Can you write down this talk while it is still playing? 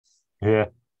Yeah.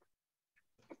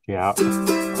 Yeah.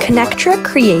 Connectra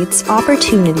creates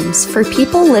opportunities for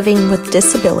people living with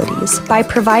disabilities by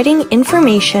providing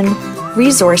information,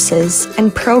 resources,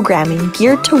 and programming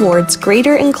geared towards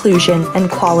greater inclusion and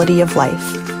quality of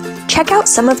life. Check out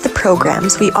some of the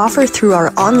programs we offer through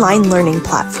our online learning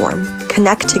platform,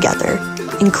 Connect Together,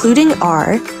 including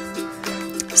our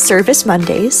Service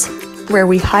Mondays, where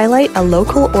we highlight a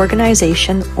local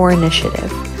organization or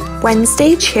initiative.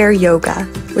 Wednesday Chair Yoga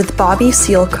with Bobby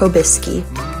Seal-Kobiski.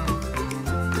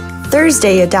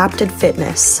 Thursday Adapted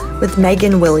Fitness with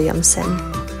Megan Williamson.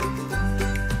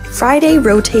 Friday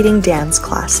Rotating Dance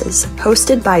Classes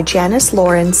hosted by Janice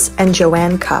Lawrence and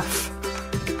Joanne Cuff.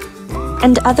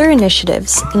 And other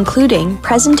initiatives, including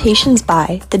presentations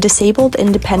by the Disabled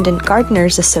Independent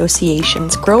Gardeners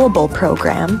Association's Growable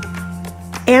program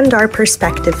and our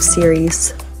Perspective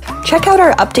series. Check out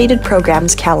our updated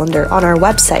programs calendar on our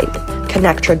website,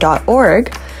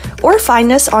 connectra.org, or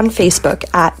find us on Facebook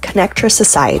at Connectra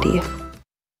Society.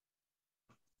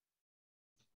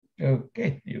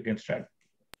 Okay, you can start.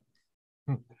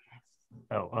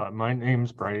 My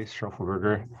name's Bryce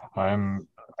Schuffelberger.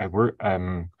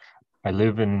 I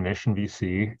live in Mission,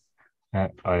 BC.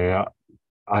 I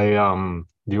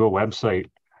do a website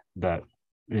that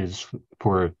is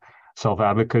for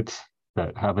self-advocates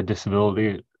that have a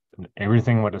disability,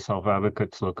 everything what a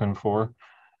self-advocate's looking for.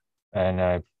 And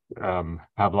I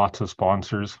have lots of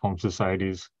sponsors. Home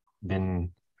Society's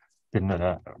been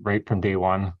right from day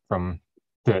one, from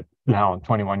that now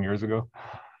 21 years ago.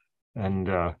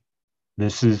 And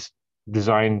this is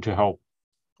designed to help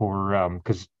for,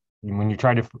 because when you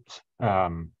try to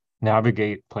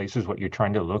navigate places, what you're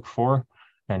trying to look for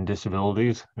and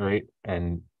disabilities, right?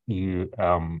 And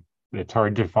it's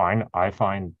hard to find. I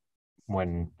find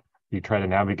when you try to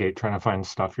navigate, trying to find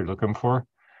stuff you're looking for.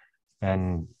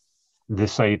 And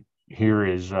this site here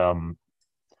is,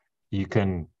 you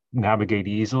can navigate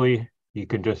easily. You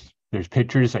can there's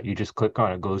pictures that you just click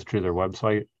on, it goes to their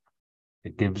website.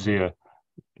 It gives you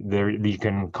you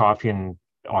can copy and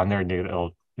on there,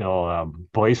 it'll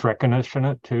voice recognition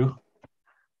it too,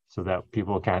 so that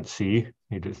people can't see.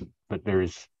 But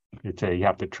you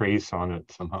have to trace on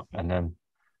it somehow, and then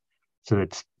so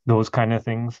it's those kind of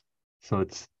things. So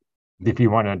it's, if you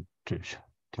wanted to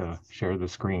share the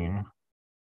screen,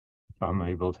 if I'm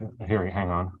able to. Here, hang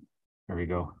on. There we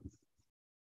go.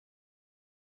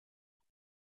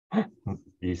 Do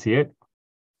you see it?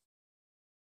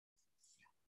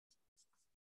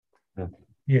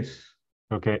 Yes.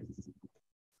 Okay.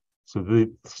 So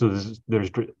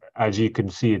there's, as you can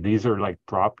see, these are like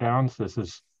drop downs. This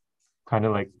is kind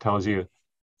of like tells you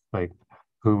like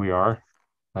who we are.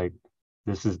 Like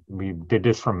we did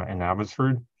this from in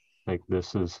Abbotsford. Like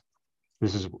this is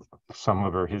some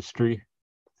of our history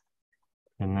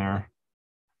in there.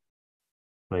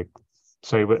 Like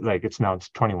like it's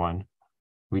 21.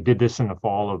 We did this in the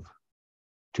fall of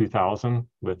 2000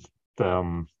 with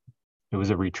it was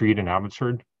a retreat in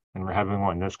Abbotsford, and we're having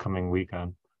one this coming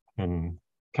weekend in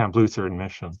Camp Luther in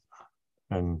Mission.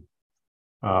 And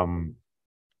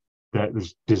that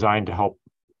was designed to help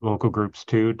local groups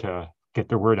too, to get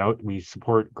their word out. We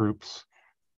support groups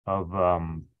of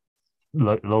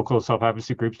local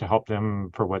self-advocacy groups to help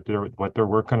them for what they're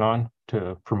working on,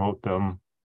 to promote them.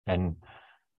 And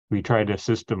we try to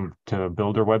assist them to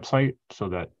build their website so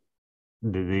that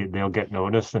they'll get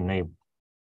noticed, and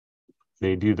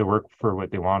they do the work for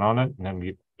what they want on it, and then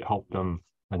we help them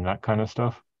and that kind of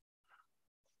stuff.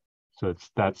 So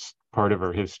that's part of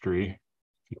our history.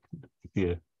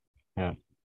 Yeah.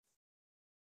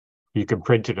 You can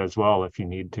print it as well if you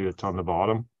need to. It's on the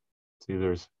bottom. See,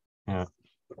 there's, yeah,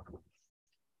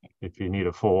 if you need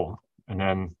a full. And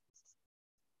then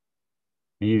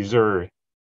these are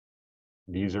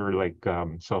like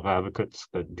self-advocates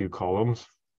that do columns.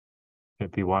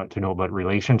 If you want to know about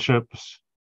relationships,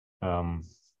 hang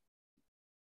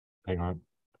on.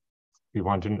 If you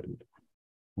want to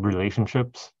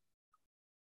relationships,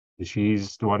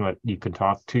 she's the one that you can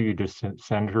talk to. You just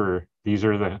send her. These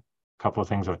are the couple of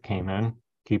things that came in.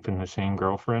 Keeping the same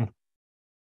girlfriend.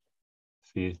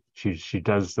 She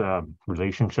does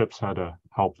relationships, how to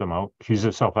help them out. She's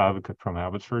a self-advocate from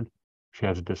Abbotsford. She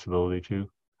has a disability too.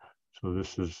 So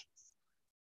this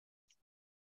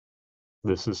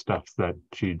is stuff that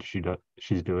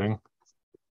she's doing.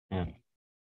 Yeah.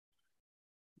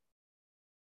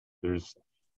 There's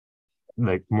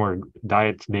like more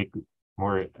diets make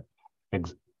more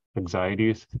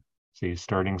anxieties. See,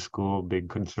 starting school, big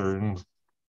concerns,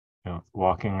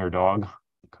 walking her dog,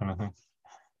 kind of thing.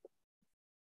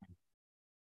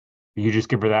 You just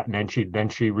give her that, and then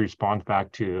she responds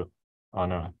back to you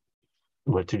on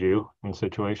what to do in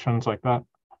situations like that.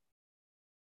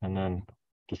 And then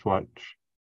just watch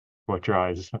your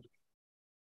eyes.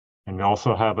 And we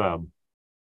also have a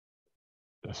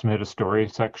submit a story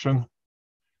section.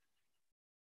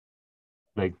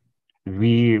 Like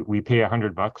we pay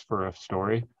 $100 for a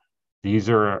story. These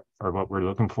are what we're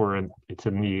looking for, and it's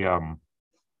in the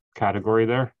category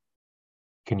there.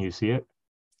 Can you see it?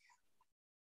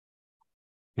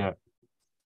 Yeah.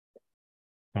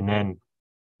 And then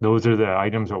those are the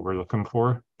items that we're looking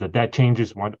for. That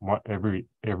changes every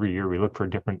year. We look for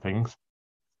different things,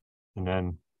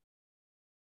 and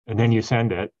then you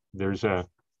send it. There's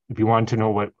if you want to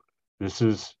know what this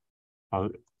is, a,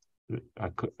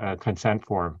 a consent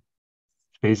form.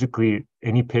 Basically,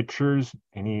 any pictures,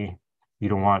 any you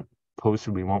don't want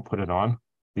posted, we won't put it on.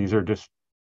 These are just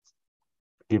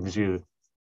gives you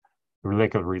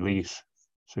like a release,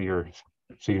 so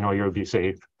you know you'll be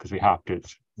safe because we have to.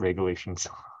 It's regulations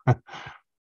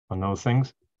on those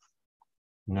things.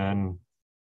 And then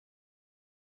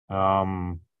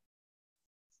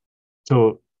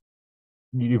so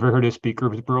you've ever heard of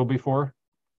Speakers Bureau before?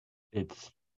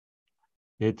 It's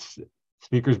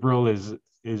Speakers Bureau is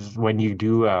when you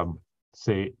do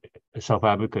say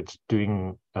self-advocates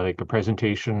doing like a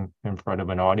presentation in front of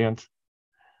an audience.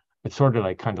 It's sort of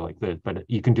like kind of like this, but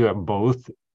you can do it both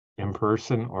in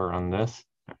person or on this.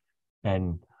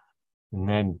 And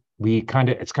then it's kind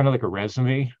of like a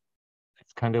resume.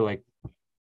 It's kind of like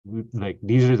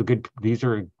these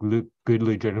are good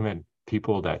legitimate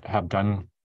people that have done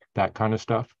that kind of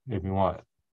stuff. If you want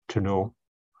to know,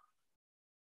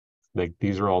 like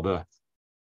these are all the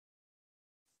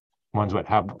ones that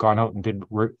have gone out and did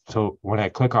work. So when I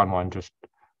click on one,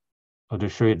 I'll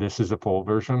just show you. This is the full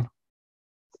version.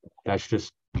 That's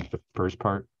just the first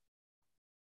part.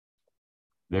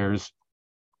 There's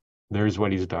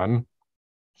what he's done.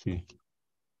 See.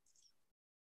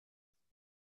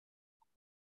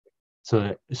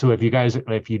 So if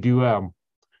you do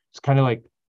it's kind of like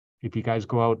if you guys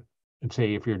go out and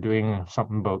say if you're doing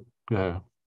something about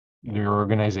your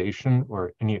organization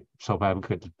or any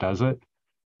self-advocate that does it,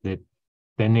 that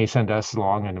then they send us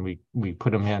along and we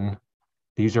put them in.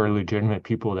 These are legitimate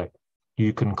people that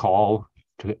you can call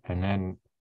to, and then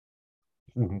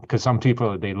because some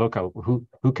people they look out who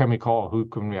can we call, who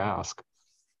can we ask.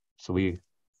 So we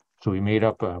made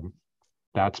up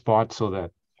that spot so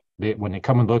that when they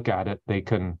come and look at it, they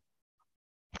can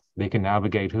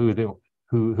navigate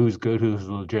who's good, who's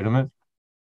legitimate.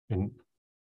 And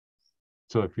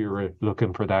so if you're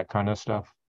looking for that kind of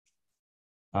stuff,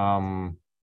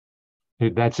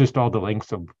 that's just all the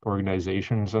links of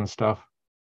organizations and stuff.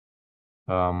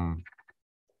 So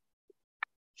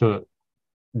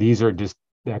these are just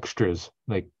extras,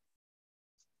 like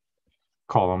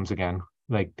columns again.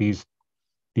 Like these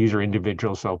are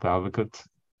individual self-advocates.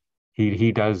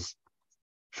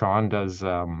 Sean does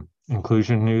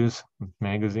Inclusion News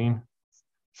magazine.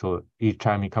 So each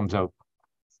time he comes out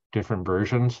different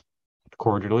versions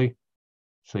quarterly.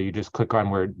 So you just click on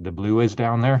where the blue is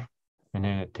down there, and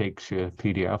then it takes you a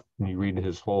PDF and you read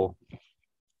his whole.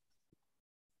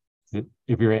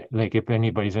 If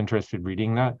anybody's interested in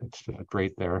reading that, it's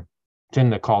right there. It's in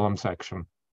the column section.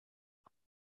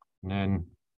 And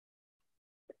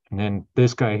then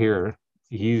this guy here,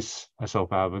 he's a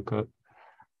self-advocate.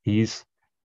 He's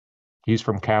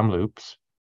from Kamloops.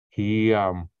 He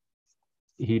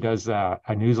does a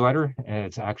newsletter, and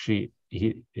it's actually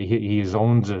he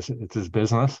owns this. It's his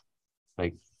business.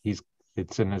 Like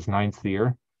it's in his 9th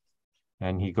year,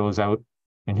 and he goes out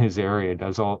in his area,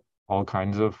 does all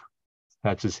kinds of.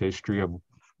 That's his history of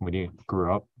when he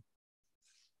grew up.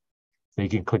 You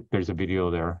can click. There's a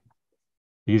video there.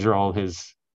 These are all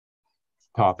his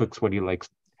topics. What he likes.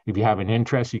 If you have an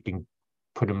interest, you can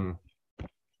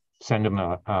send him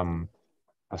a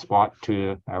spot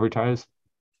to advertise.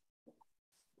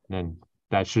 And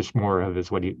that's just more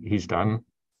of what he's done.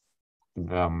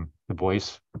 The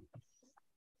voice,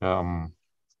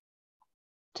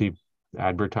 see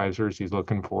advertisers he's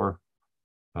looking for.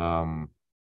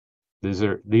 These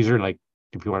are like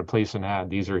if you want to place an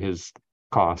ad, these are his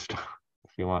cost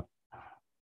if you want.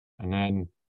 And then,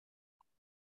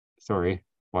 sorry,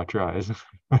 watch your eyes.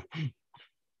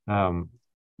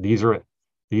 These are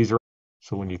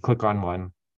so when you click on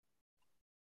one,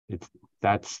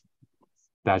 that's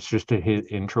just his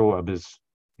intro of his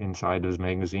inside his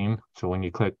magazine. So when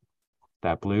you click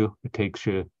that blue, it takes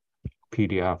you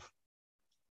PDF.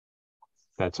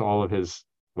 That's all of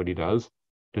what he does,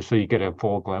 just so you get a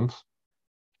full glimpse.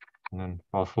 And then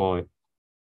I'll flow it.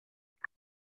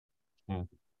 Yeah.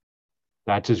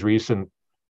 That's his recent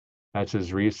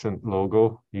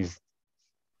logo. He's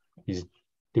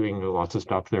doing lots of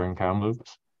stuff there in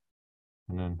Kamloops.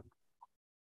 And then,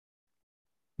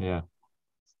 yeah,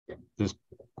 just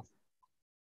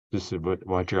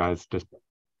watch your eyes. Just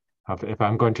if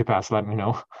I'm going too fast, let me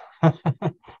know.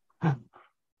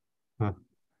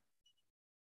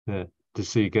 Yeah,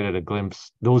 just so you get a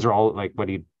glimpse. Those are all like what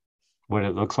it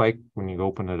looks like when you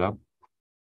open it up.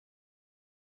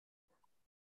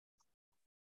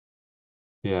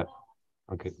 Yeah.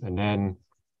 Okay. And then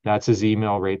that's his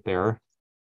email right there.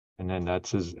 And then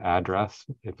that's his address.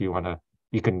 If you want to,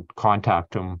 you can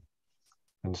contact him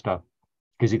and stuff.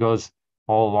 Because he goes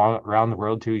all around the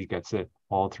world too. He gets it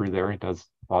all through there. He does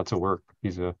lots of work.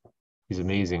 He's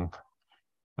amazing.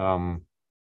 And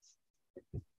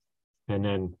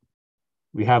then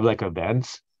we have like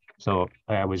events. So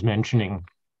I was mentioning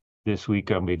this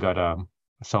weekend we got a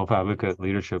self-advocate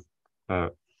leadership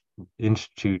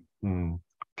institute in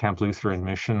Camp Lutheran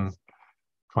Mission,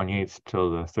 28th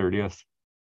till the 30th.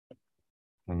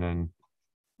 And then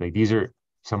like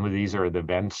some of these are the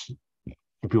events.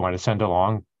 If you want to send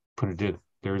along,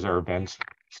 there's our events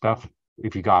stuff.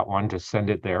 If you got one, just send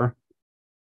it there.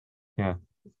 Yeah.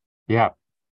 Yeah.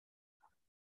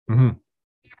 Mm-hmm.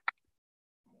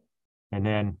 And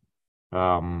then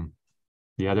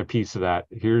the other piece of that,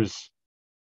 this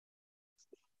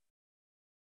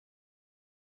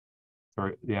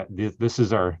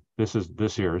is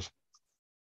this year's.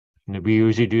 And we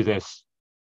usually do this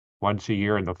once a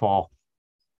year in the fall.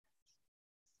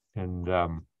 And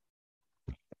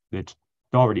it's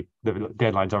the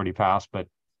deadline's already passed, but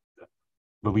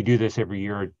we do this every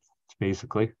year. It's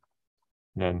basically,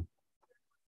 and then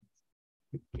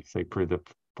it's like for the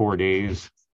 4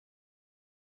 days,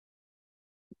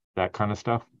 that kind of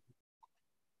stuff.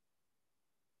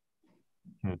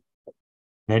 And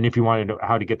then if you want to know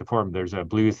how to get the form, there's a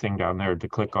blue thing down there to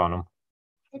click on them.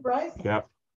 Hey, Bryce. Yeah.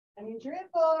 I need your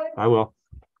info. I will.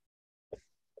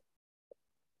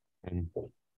 And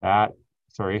that,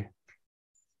 sorry.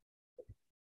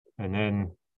 And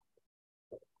then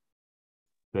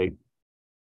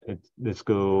let's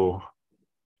go.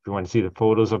 If you want to see the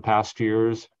photos of past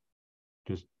years,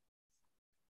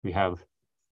 we have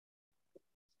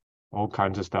all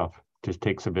kinds of stuff. Just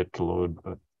takes a bit to load,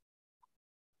 but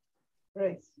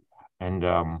Right. and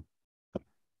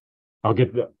I'll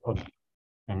get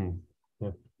and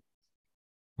yeah.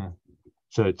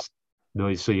 So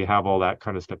so you have all that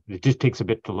kind of stuff. It just takes a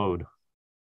bit to load.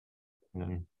 And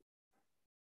then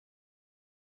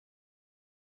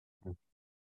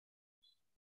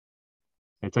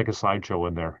it's like a slideshow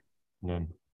in there. And then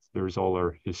there's all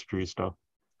our history stuff.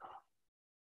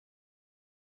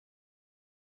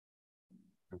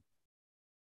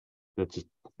 That's just,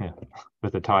 yeah,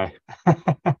 with a tie.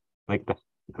 Like that.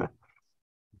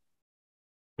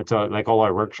 It's like all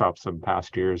our workshops in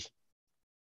past years.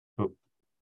 Oh,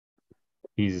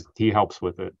 he helps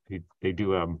with it. They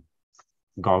do a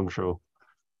gong show.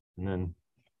 And then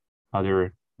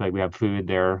like we have food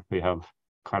there, we have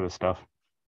kind of stuff.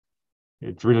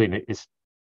 It's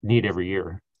neat every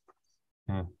year.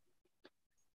 Yeah.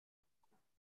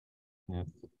 Yeah.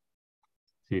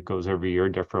 See, it goes every year,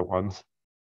 different ones.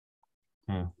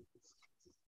 Yeah.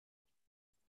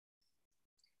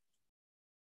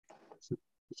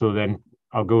 So then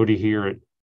I'll go to here.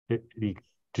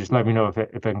 Just let me know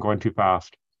if I'm going too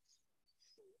fast.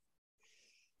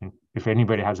 And if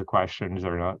anybody has a questions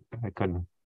or not, I couldn't.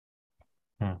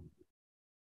 Yeah.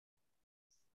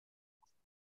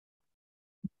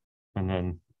 And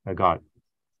then I got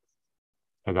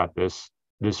this.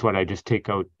 This one I just take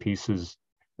out pieces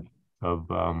of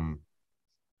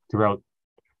throughout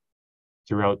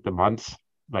the months,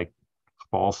 like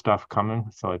fall stuff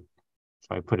coming. So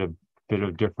I put a bit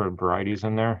of different varieties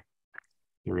in there.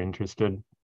 If you're interested.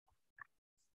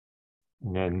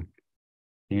 And then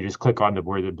you just click on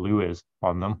where the blue is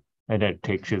on them, and it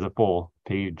takes you the full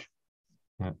page.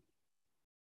 Yeah.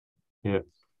 Yeah.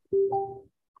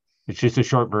 It's just a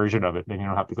short version of it. Then you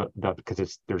don't have to go that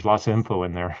because there's lots of info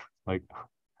in there. Like,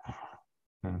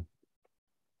 yeah.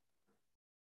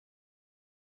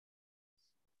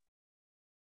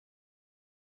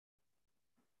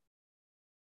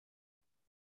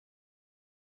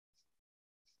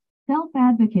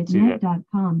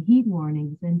 Selfadvocatenet.com heat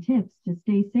warnings and tips to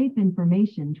stay safe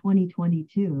information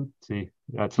 2022. See,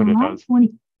 that's what July it does.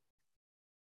 20.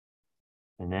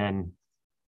 And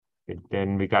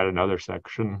then we got another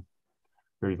section.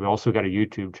 We also got a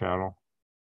YouTube channel.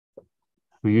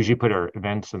 We usually put our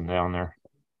events down there.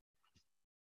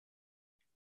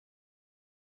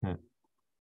 Yeah.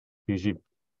 Usually,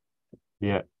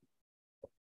 yeah.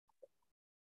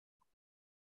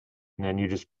 And then you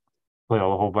just play a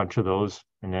whole bunch of those,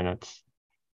 and then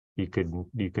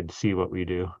you could see what we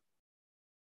do,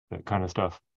 that kind of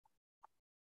stuff.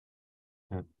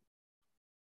 Yeah.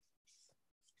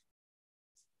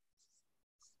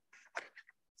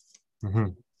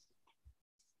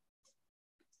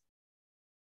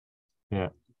 Yeah.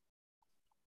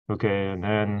 Okay, and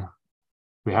then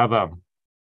we have a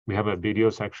video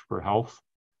section for health.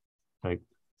 Like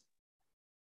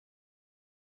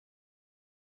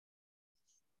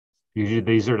usually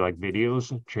these are like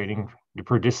videos training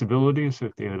for disabilities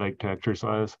if they would like to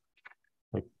exercise.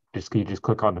 Like you just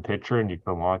click on the picture and you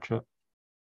can watch it.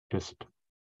 And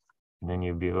then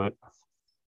you view it.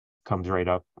 Comes right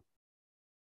up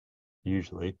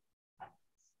usually.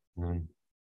 And then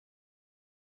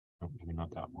maybe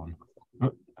not that one.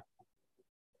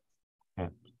 Yeah.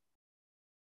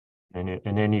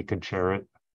 And then you could share it.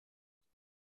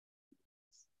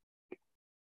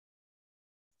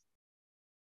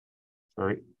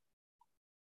 Sorry.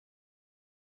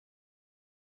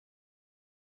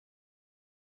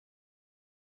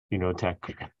 Tech.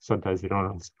 Sometimes they don't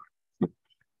know.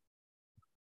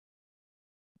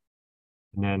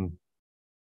 And then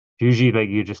usually like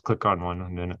you just click on one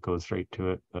and then it goes straight to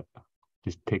it, but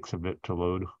just takes a bit to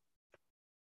load.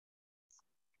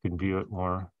 You can view it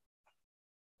more.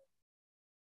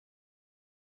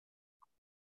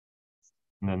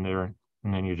 And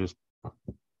then you just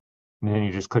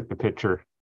click the picture.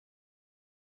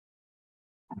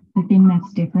 The thing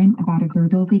that's different about a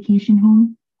Virgo vacation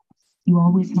home, you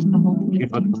always have the whole place to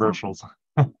yourself. Commercials.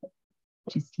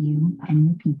 Just you and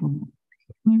your people.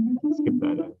 Skip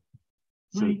that out.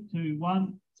 3, 2,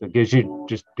 1. So it gives you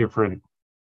just different.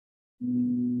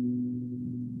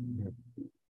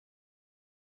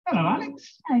 Hello,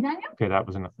 Alex. Hello, Daniel. Okay, that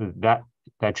was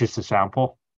that's just a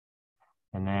sample.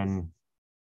 And then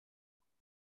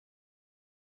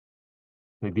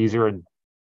like these are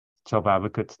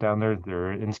self-advocates down there.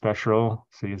 They're in special,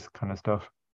 see this kind of stuff.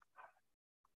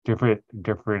 Different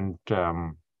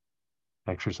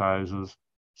exercises.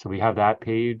 So we have that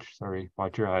page. Sorry,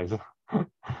 watch your eyes.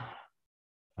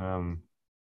 And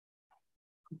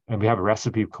we have a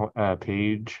recipe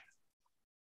page.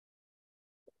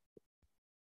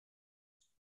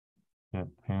 Yeah,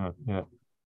 hang on. Yeah.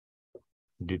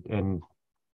 And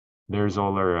there's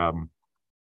all our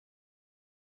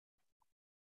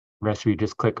recipe.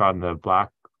 Just click on the black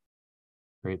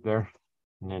right there,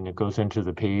 and then it goes into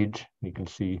the page. You can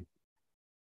see.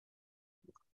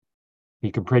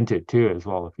 You can print it too as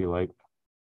well if you like.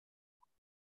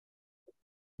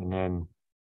 And then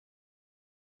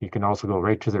you can also go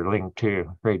right to their link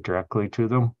too, right directly to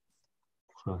them.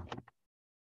 So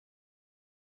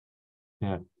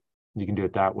yeah, you can do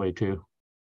it that way too.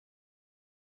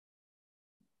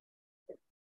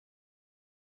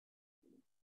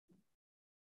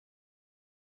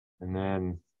 And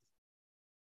then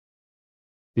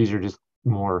these are just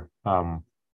more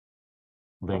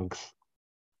links.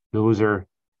 Those are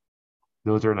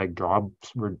like jobs.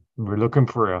 We're looking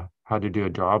for how to do a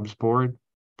jobs board.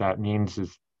 That means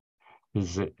is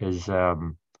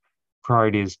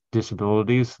priority is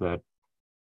disabilities that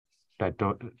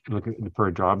don't look for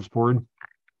a jobs board,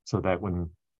 so that when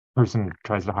a person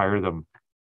tries to hire them,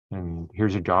 and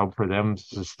here's a job for them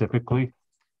specifically.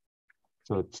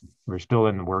 So we're still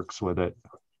in the works with it.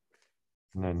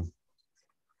 And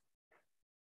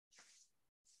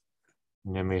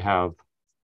then we have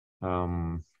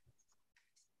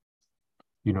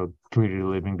community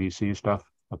living BC stuff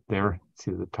up there.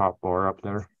 See the top bar up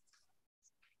there.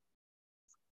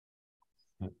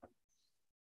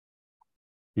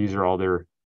 These are all their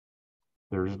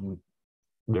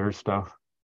stuff,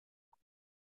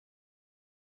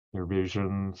 their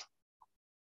visions,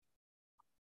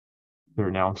 their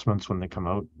announcements when they come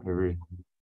out.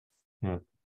 Yeah.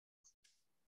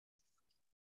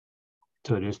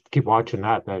 So just keep watching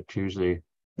that. That's usually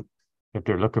if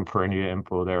they're looking for any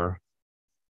info there.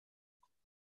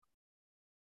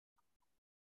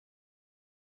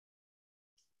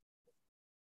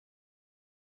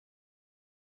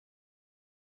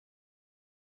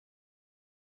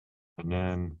 And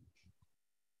then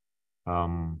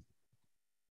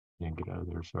get out of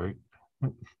there, sorry.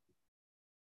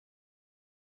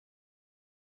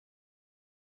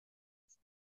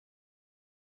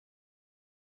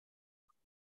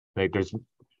 Like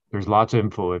there's lots of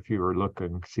info if you were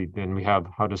looking. See, then we have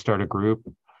how to start a group,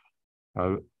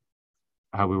 how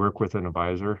we work with an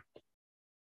advisor.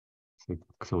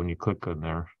 So when you click on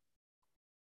there,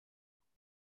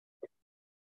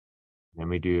 then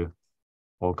we do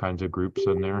all kinds of groups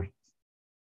in there,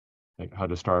 like how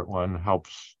to start one,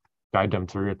 helps guide them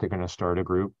through if they're going to start a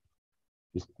group.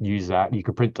 Just use that. You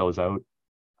can print those out.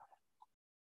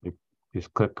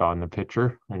 just click on the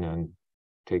picture and then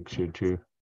takes you to,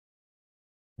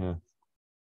 yeah.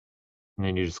 And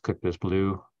then you just click this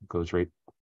blue, it goes right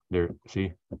there,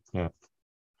 see? Yeah.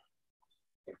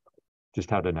 Just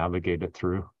how to navigate it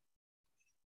through.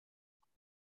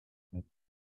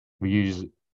 We use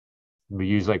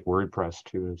like WordPress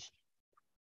too.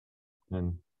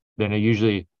 And then I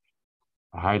usually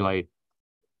highlight,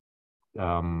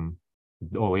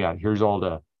 oh yeah, here's all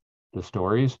the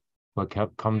stories, what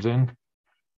comes in.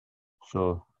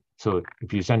 So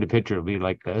if you send a picture, it'll be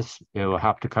like this. It will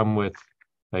have to come with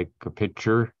like a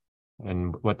picture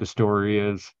and what the story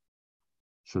is.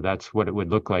 So that's what it would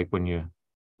look like when you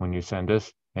send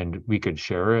us, and we could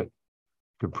share it,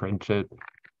 could print it,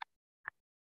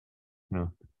 you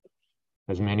know,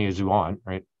 as many as you want,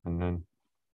 right? And then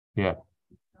yeah.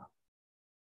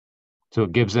 So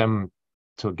it gives them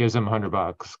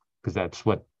 $100 because that's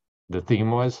what the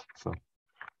theme was. So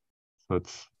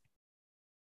it's,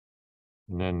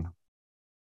 and then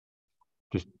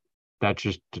that's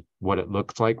just what it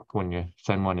looks like when you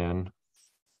send one in.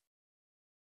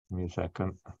 Give me a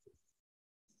second.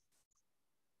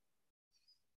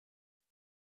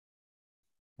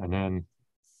 And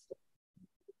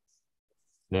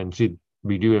then see,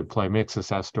 we do employment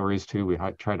success stories too. We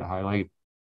try to highlight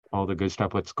all the good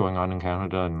stuff, what's going on in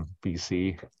Canada and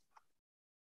BC.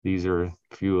 These are a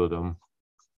few of them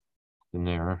in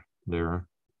there.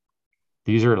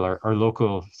 These are our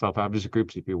local self-advocacy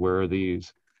groups. If you're aware of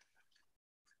these,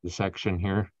 the section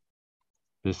here,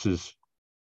 this is,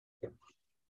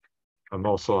 I'm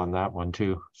also on that one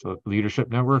too. So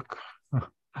Leadership Network,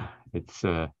 it's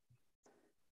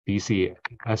BC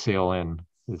SALN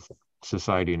is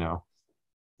society now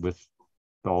with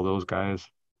all those guys,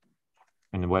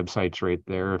 and the website's right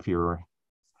there. If you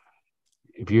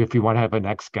want to have a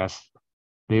next guest,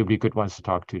 they would be good ones to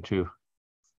talk to too.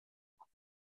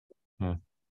 Yeah.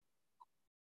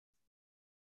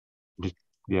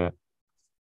 Yeah.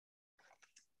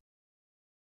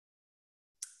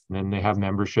 And then they have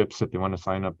memberships if they want to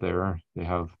sign up there. They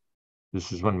have,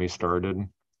 this is when we started, and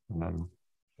then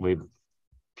way a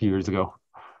few years ago.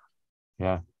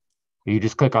 Yeah. You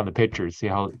just click on the pictures, see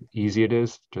how easy it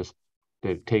is. Just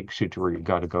it takes you to where you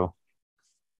got to go.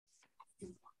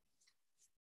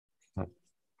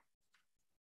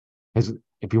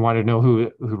 If you want to know who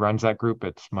runs that group,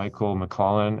 it's Michael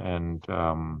McClellan, and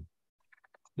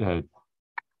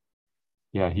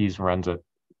yeah, he's runs it.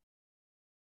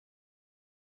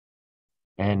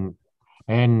 And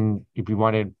if you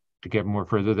wanted to get more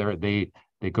further there, they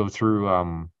go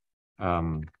through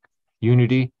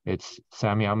Unity. It's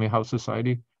Samyami House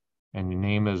Society, and the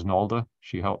name is Nalda.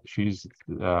 She's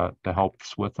that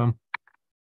helps with them.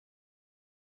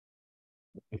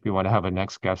 If you want to have a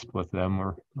next guest with them,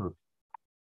 or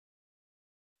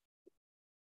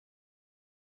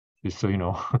just so you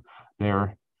know,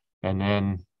 there. And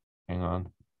then hang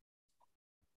on.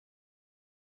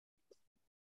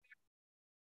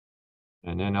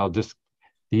 And then I'll just,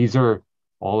 these are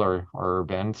all our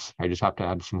events. I just have to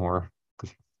add some more,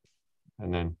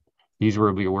 and then these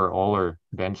will be where all our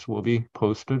events will be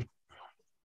posted.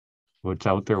 What's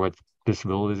out there, what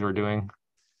disabilities are doing.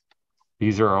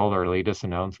 These are all our latest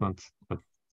announcements. But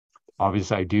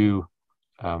obviously I do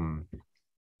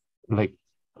like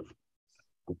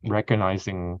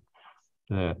recognizing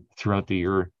throughout the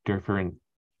year different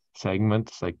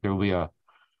segments. Like there'll be a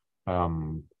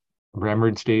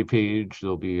Remembrance Day page.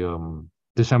 There'll be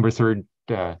December 3rd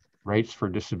Rights for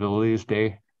Disabilities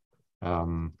Day.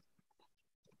 There'll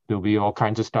be all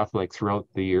kinds of stuff like throughout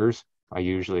the years. I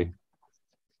usually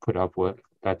put up with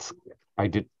I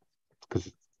did,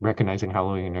 because recognizing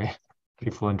Halloween, right?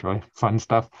 People enjoy fun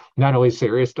stuff, not always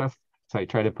serious stuff. So I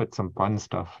try to put some fun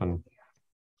stuff and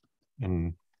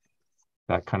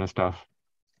that kind of stuff.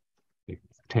 Like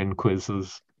 10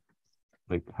 quizzes,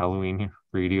 like Halloween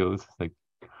radios, like,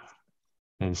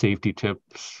 and safety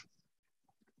tips.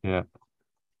 Yeah.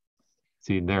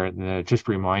 See there, it just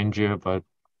reminds you about,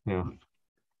 yeah.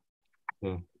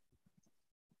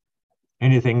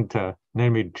 Anything to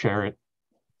then we'd share it.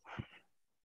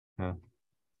 Yeah.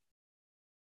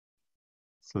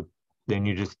 So then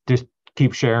you just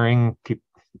keep sharing,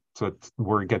 so it's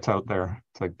word gets out there.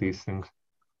 It's like these things.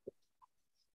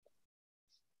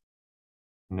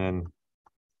 And then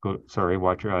sorry,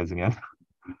 watch your eyes again.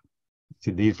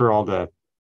 See, these are all the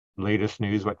latest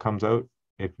news what comes out.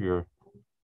 If you're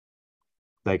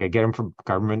like, I get them from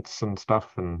governments and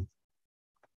stuff, and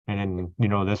then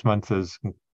this month is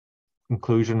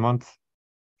inclusion month.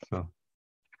 So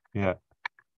yeah.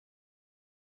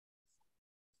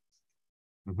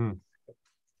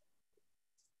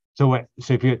 So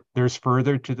if there's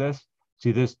further to this,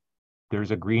 see this,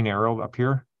 there's a green arrow up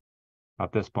here,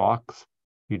 up this box.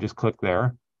 You just click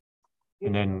there,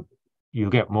 and then you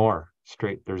get more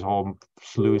straight. There's a whole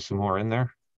slew some more in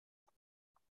there.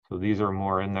 So these are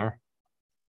more in there.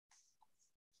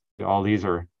 All these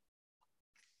are,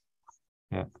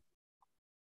 yeah.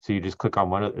 So you just click on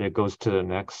one, it goes to the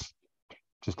next,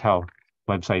 just how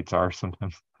websites are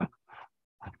sometimes.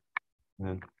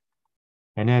 And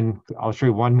then I'll show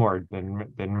you one more, then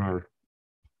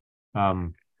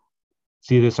we're,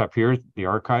 see this up here, the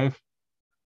archive?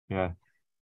 Yeah.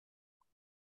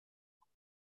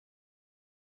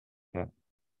 Yeah.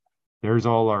 There's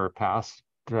all our past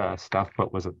stuff,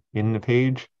 what was in the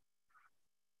page.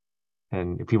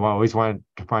 And if you always want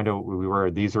to find out where we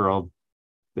were, these are all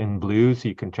in blue, so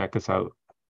you can check us out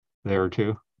there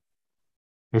too.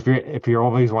 If you're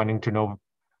always wanting to know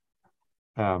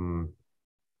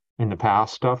in the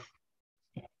past stuff,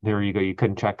 there you go. You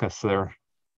can check us there.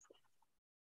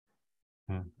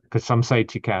 Because some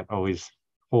sites you can't always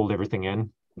hold everything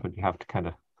in, but you have to kind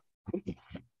of,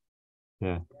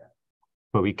 yeah.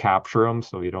 But we capture them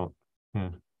so you don't,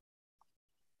 yeah.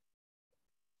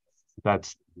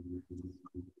 That's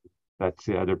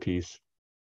the other piece.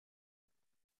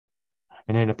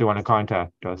 And then if they want to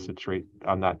contact us, it's right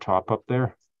on that top up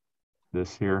there.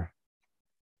 This here.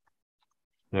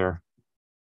 There.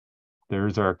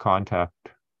 There's our contact.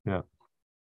 Yeah.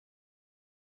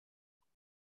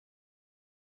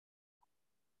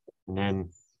 And then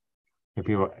if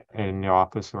you in the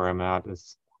office where I'm at,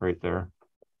 it's right there.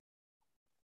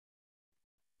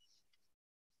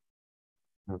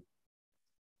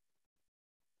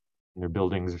 And their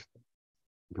buildings, if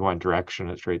you want direction,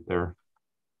 it's right there.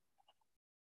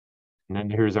 And then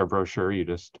here's our brochure. You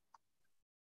just,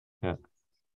 yeah.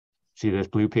 See this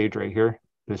blue page right here?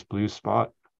 This blue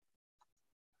spot?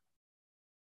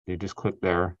 You just click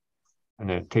there and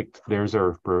then there's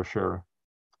our brochure.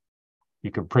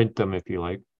 You can print them if you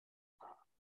like.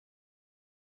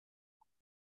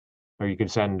 Or you can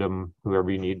send them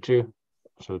whoever you need to.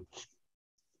 So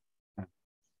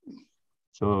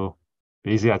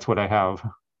basically that's what I have.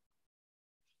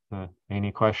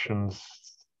 Any questions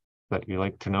that you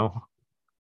like to know?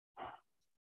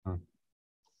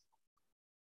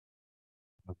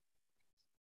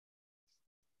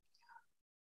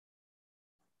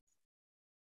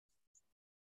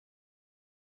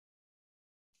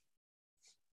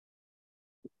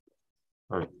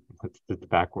 All right, that's the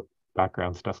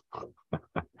background stuff.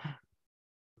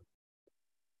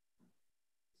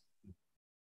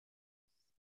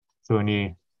 So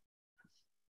any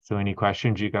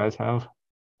questions you guys have?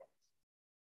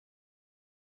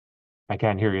 I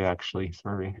can't hear you actually,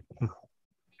 sorry.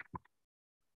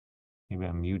 Maybe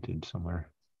I'm muted somewhere.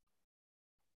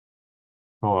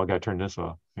 Oh, I gotta turn this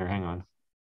off. Here, hang on.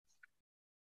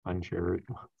 Unshare it.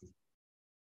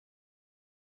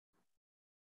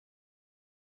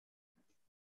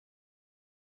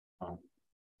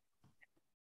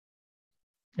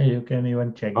 Yeah, you can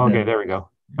even check. Okay, there we go.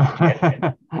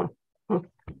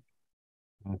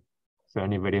 So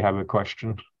anybody have a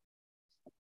question?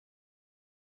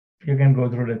 You can go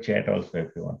through the chat also if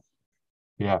you want.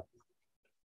 Yeah.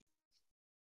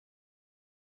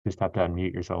 Just have to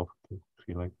unmute yourself if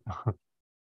you like.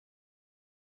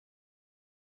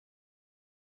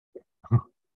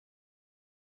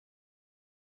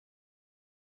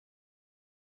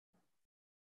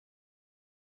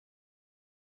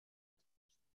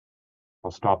 I'll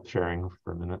stop sharing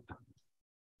for a minute.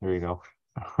 There you go.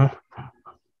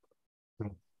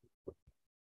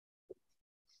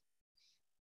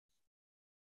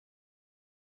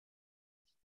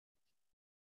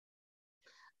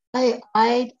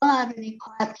 I don't have any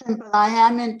question, but I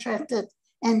am interested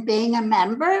in being a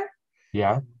member.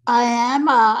 Yeah. I am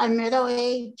a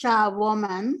middle-aged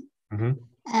woman, Mm-hmm.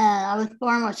 and I was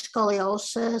born with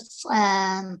scoliosis,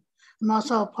 and I'm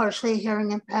also partially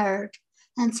hearing impaired,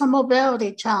 and some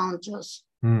mobility challenges.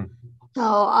 Mm. So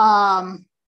I'm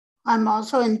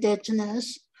also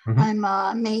Indigenous. Mm-hmm. I'm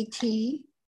Métis.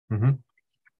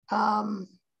 Mm-hmm.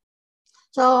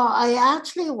 So I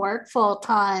actually work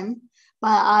full-time,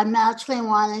 but I'm actually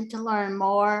wanting to learn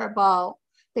more about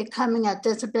becoming a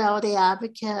disability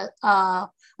advocate. I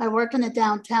work in the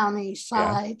downtown east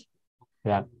side.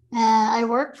 Yeah. And I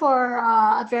work for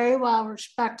a very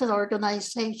well-respected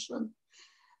organization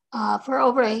for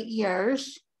over 8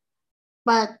 years.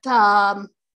 But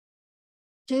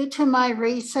due to my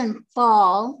recent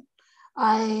fall,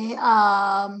 it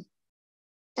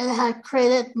had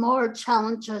created more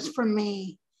challenges for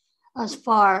me as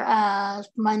far as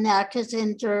my neck is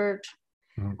injured.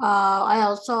 Mm-hmm. I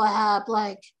also have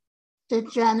like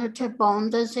degenerative bone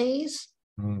disease.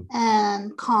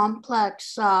 and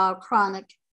complex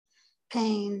chronic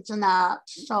pains and that.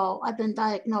 So I've been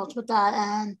diagnosed with that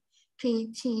and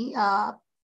PTSD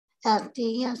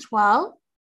as well.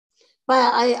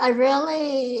 But I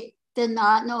really did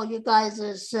not know you guys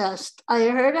exist. I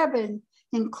heard of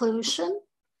inclusion,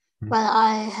 but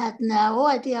I had no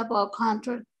idea about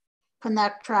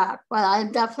Connect Track. But I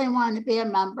definitely want to be a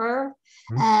member,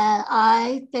 and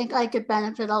I think I could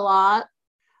benefit a lot.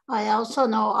 I also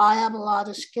know I have a lot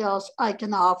of skills I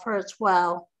can offer as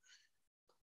well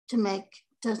to make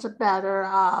this a better.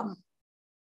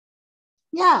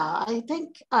 Yeah, I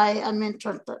think I am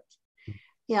interested.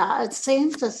 Yeah, it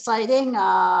seems exciting,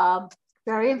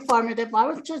 very informative. I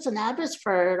was just in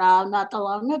Abbotsford not that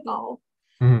long ago,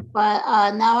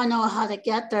 but now I know how to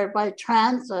get there by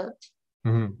transit.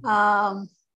 I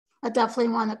definitely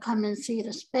want to come and see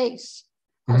the space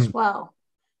as well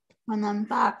when I'm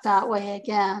back that way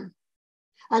again.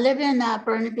 I live in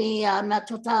Burnaby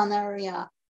Metrotown area.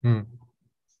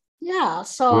 Yeah,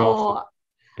 so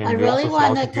I really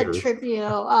want to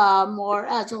contribute more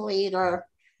as a leader.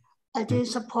 I do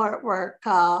support work.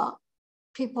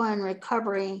 People in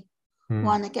recovery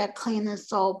want to get clean and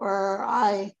sober.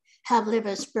 I have lived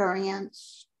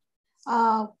experience.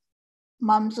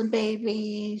 Moms and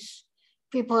babies,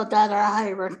 people that are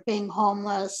high risk being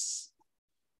homeless,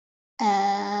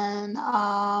 and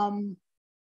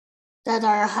that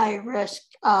are high risk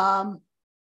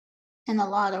in a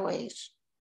lot of ways.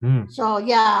 So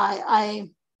yeah,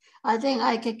 I think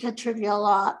I could contribute a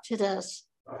lot to this.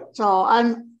 So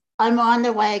I'm on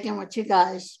the wagon with you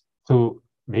guys. So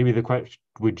maybe the question: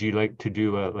 would you like to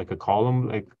do like a column,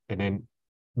 like, and then,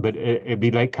 but it'd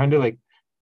be like kind of like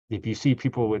if you see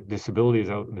people with disabilities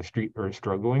out in the street or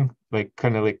struggling, like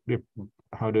kind of like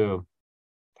how to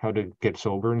get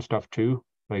sober and stuff too,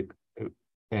 like,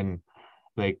 and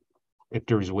like if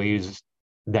there's ways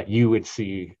that you would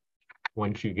see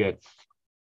once you get,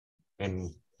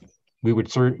 and we would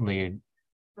certainly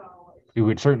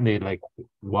like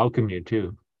welcome you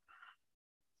too.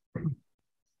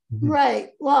 Right.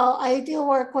 Well, I do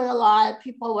work with a lot of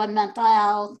people with mental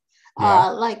health.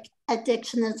 Like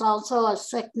addiction is also a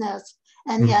sickness.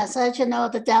 And yes, as you know,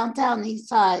 the downtown east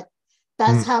side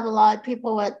does have a lot of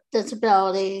people with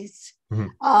disabilities.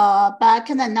 Back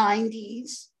in the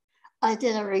 90s, I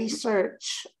did a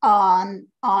research on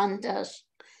this.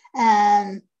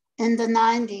 And in the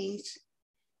 90s,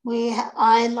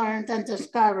 I learned and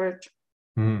discovered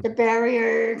the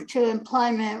barrier to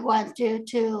employment was due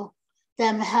to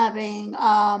them having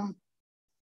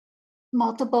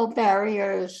multiple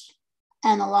barriers,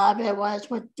 and a lot of it was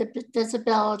with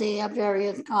disability of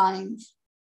various kinds.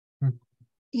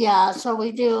 Yeah, so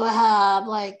we do have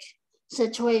like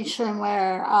situation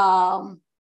where I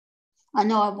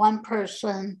know of one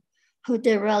person who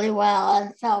did really well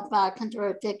and fell back into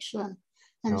addiction,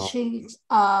 and she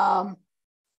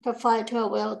confined to a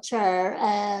wheelchair,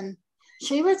 and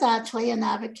she was actually an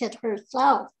advocate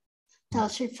herself till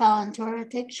she fell into her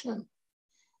addiction.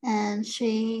 And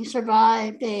she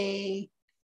survived a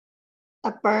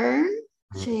burn.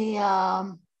 She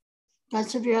got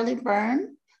severely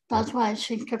burned. That's why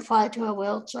she confined to a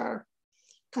wheelchair,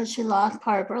 because she lost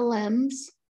part of her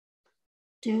limbs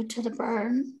due to the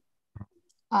burn.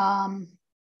 But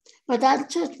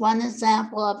that's just one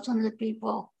example of some of the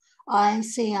people I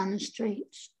see on the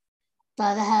streets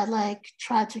that had like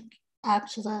tragic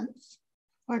accidents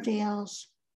or deals.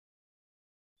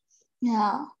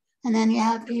 Yeah. And then you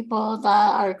have people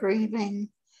that are grieving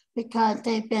because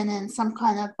they've been in some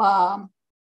kind of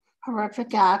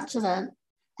horrific accident,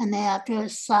 and they have to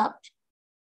accept,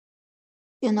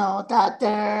 that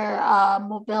their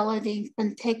mobility's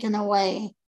been taken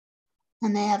away,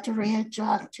 and they have to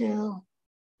readjust to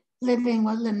living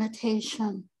with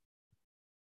limitation.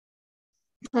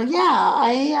 So yeah,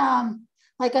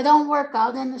 I don't work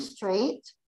out in the street.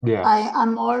 Yeah.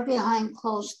 I'm more behind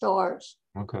closed doors.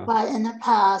 Okay. But in the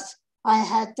past, I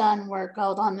had done work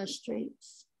out on the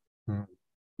streets.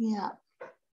 Yeah.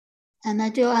 And I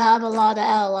do have a lot of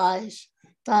allies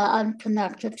that I'm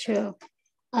connected to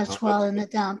as well in the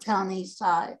downtown east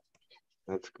side.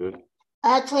 That's good.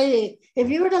 Actually, if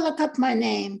you were to look up my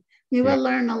name, you will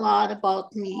learn a lot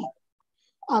about me,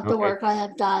 of the work I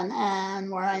have done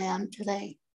and where I am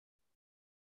today.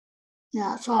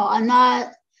 Yeah, so I'm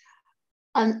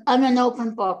an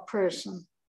open book person.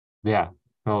 Yeah.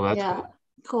 Oh, that's good.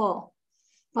 Cool.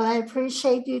 But I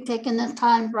appreciate you taking the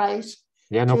time, Bryce.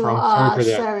 Yeah, no problem. Sorry for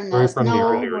that. Sorry from the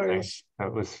earlier thing. Worries.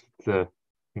 That was the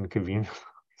inconvenience.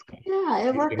 Yeah,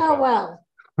 it worked out well.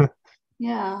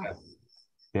 Yeah.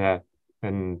 Yeah.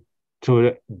 And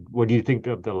so what do you think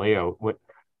of the layout?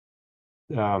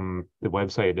 the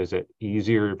website, is it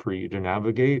easier for you to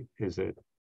navigate? Is it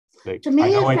like, To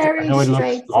me, it's I very know it looks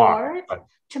straightforward. but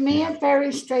To me, yeah. it's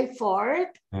very straightforward.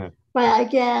 Yeah. But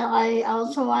again, I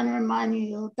also want to remind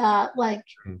you that like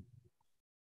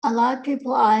a lot of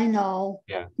people I know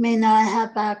may not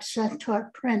have access to a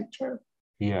printer.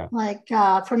 Yeah. Like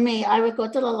for me, I would go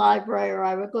to the library or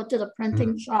I would go to the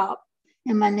printing shop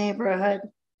in my neighborhood.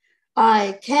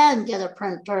 I can get a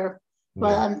printer,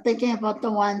 but I'm thinking about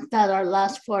the ones that are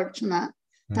less fortunate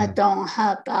that don't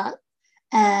have that,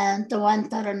 and the ones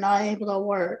that are not able to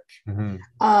work.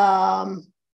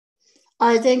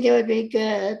 I think it would be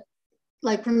good.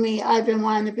 Like for me, I've been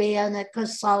wanting to be a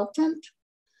consultant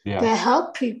to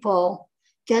help people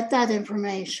get that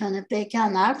information if they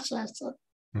can't access it.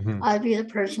 I'd be the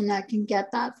person that can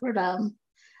get that for them,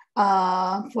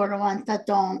 for the ones that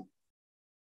don't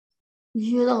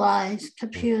utilize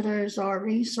computers or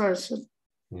resources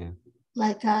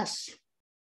like us.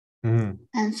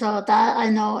 And so that I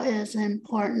know is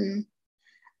important.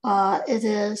 It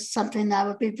is something that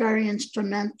would be very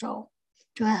instrumental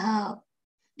to have,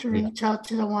 to reach out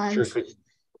to the ones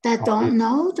that don't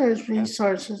know there's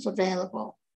resources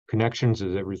available. Connections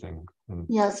is everything.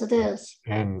 Yes, it is.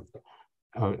 And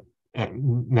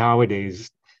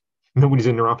nowadays, nobody's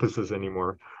in their offices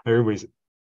anymore. Everybody's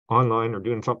online or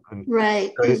doing something.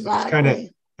 Right, exactly.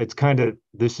 It's kind of,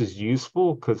 this is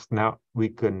useful because now we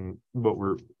can, what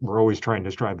we're always trying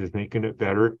to strive is making it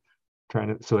better,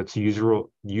 so it's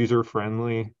user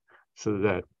friendly, so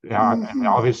that and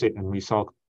obviously, and we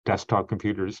sell desktop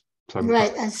computers.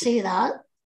 Right, I see that.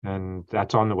 And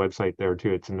that's on the website there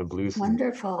too. It's in the blue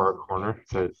far corner.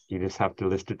 So you just have to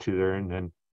list it to there, and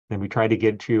then we try to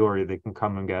get to you, or they can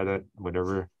come and get it,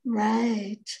 whatever.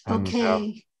 Right. And,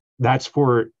 okay. That's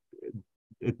for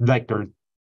like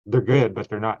they're good, but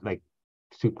they're not like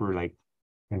super like,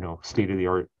 state of the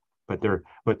art. But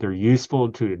they're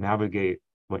useful to navigate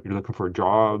what you're looking for,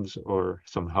 jobs or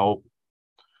some help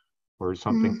or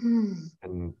something,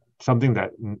 and something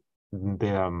that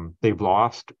they've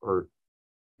lost, or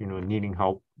needing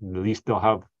help. At least they'll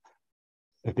have,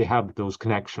 if they have those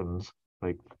connections,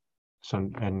 like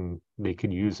some, and they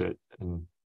could use it, and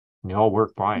they all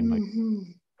work fine. Like,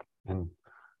 and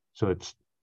so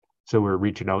we're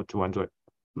reaching out to ones that are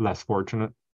less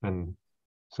fortunate, and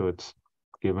so it's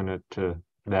giving it to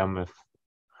them,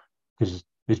 because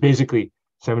it's basically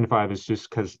 75 is just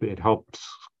because it helps,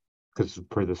 because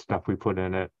for the stuff we put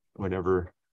in it,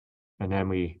 whatever, and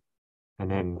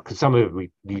then because some of it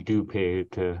we do pay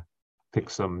to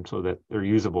fix them so that they're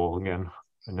usable again,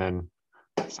 and then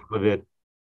some of it,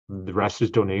 the rest is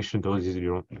donation. Those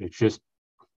it's just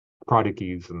product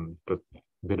keys and a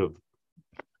bit of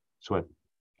sweat.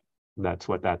 That's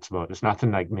what that's about. It's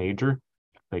nothing like major.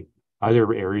 Like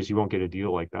other areas, you won't get a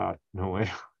deal like that. No way.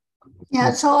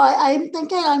 Yeah, so I'm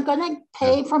thinking I'm going to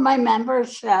pay for my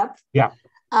membership. Yeah.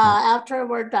 After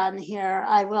we're done here,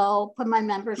 I will put my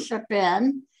membership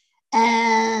in.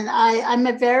 And I'm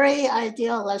a very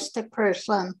idealistic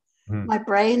person. My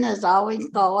brain is always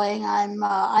going.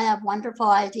 I have wonderful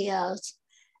ideas,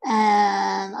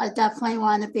 and I definitely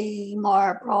want to be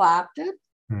more proactive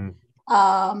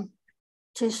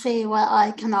to see what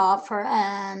I can offer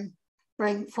and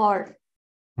bring forth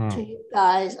to you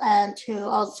guys, and to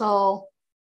also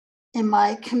in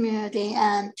my community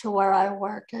and to where I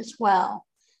work as well.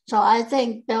 So I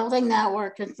think building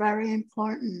network is very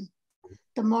important.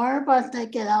 The more of us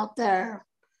that get out there,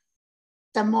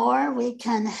 the more we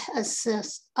can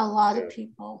assist a lot of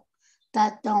people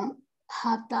that don't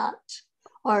have that,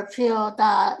 or feel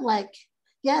that, like,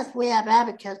 yes, we have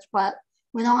advocates, but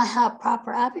we don't have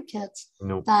proper advocates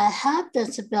that have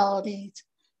disabilities,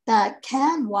 that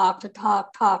can walk the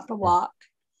talk, talk the walk,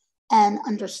 and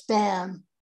understand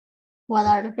what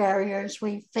are the barriers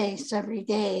we face every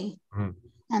day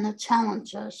and the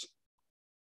challenges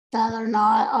that are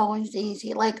not always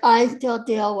easy. Like I still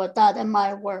deal with that in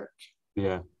my work.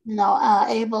 Yeah.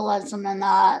 Ableism and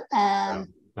that. And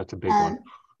that's a big one.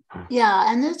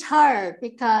 Yeah, and it's hard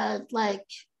because like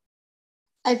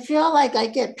I feel like I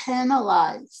get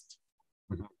penalized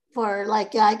for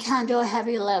like I can't do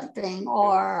heavy lifting,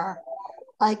 or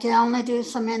I can only do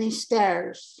so many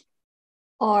stairs,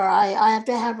 or I have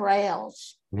to have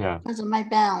rails because of my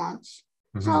balance.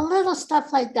 So little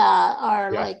stuff like that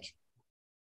are like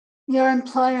your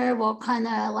employer will kind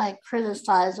of like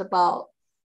criticize about,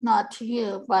 not to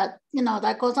you, but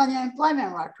that goes on your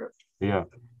employment record. Yeah.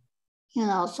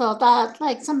 So that's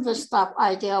like some of the stuff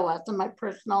I deal with in my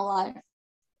personal life.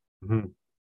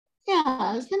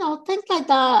 Yeah, things like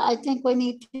that. I think we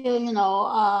need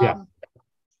to,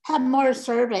 have more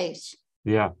surveys.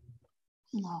 Yeah.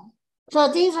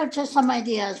 So these are just some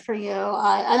ideas for you.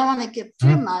 I don't want to give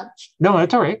too much. No,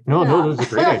 that's all right. No, Yeah. those are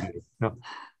great ideas. No,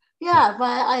 Yeah, but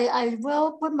I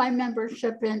will put my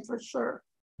membership in for sure.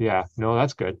 yeah, no,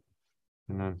 that's good.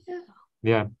 And then, Yeah.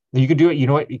 yeah, you could do it. You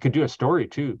know what? You could do a story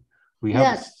too. We have a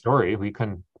Yes. story. We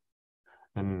can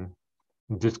and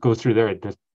just go through there.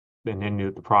 And then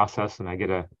do the process, and I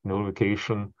get a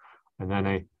notification, and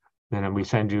then we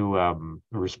send you a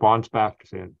response back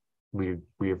saying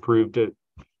we approved it,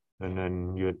 and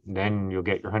then you'll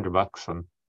get your $100 and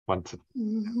once.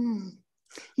 Mm-hmm.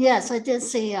 Yes, I did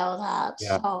see all that.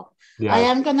 Yeah. So Yeah. I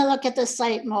am going to look at the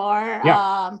site more.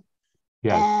 Yeah.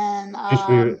 And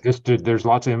there's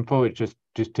lots of info. It just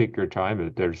take your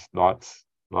time. There's lots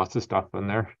of stuff in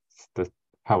there. It's just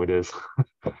how it is.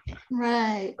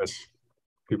 Right. But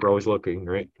people are always looking,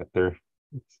 right? But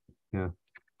yeah.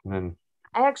 And then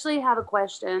I actually have a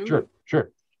question. Sure.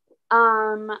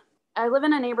 I live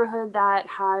in a neighborhood that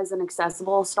has an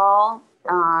accessible stall.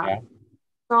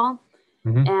 Mhm.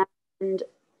 And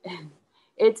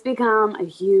it's become a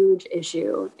huge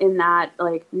issue in that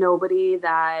like nobody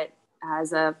that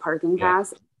has a parking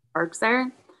pass parks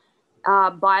there.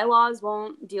 Bylaws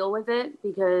won't deal with it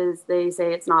because they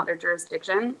say it's not their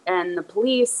jurisdiction, and the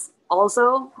police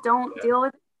also don't deal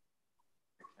with it.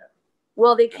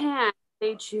 Well, they can.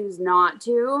 They choose not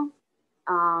to.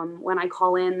 When I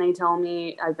call in, they tell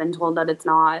me I've been told that it's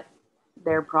not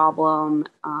their problem.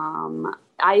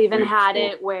 I even had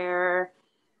it where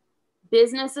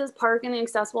businesses park in the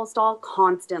accessible stall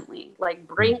constantly. Like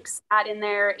Brinks sat in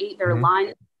there, ate their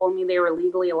lunch, told me they were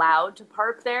legally allowed to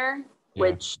park there,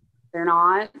 which they're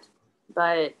not.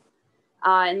 But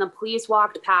and the police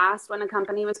walked past when a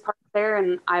company was parked there,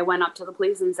 and I went up to the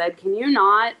police and said, "Can you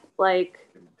not like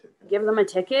give them a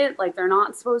ticket? Like they're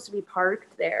not supposed to be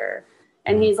parked there."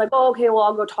 And he's like, "Oh, okay, well,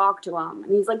 I'll go talk to him."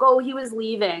 And he's like, "Oh, he was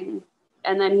leaving,"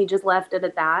 and then he just left it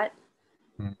at that.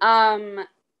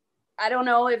 I don't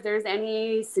know if there's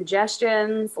any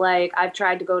suggestions. Like I've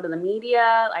tried to go to the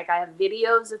media. Like I have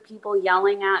videos of people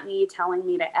yelling at me, telling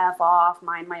me to F off,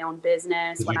 mind my own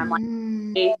business. When I'm like,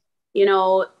 hey, you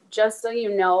know, just so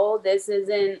you know, this is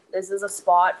a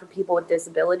spot for people with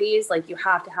disabilities. Like you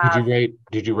have to have.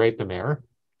 Did you rate the mayor?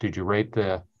 Did you rate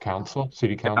the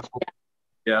city council?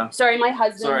 Yeah. Sorry, my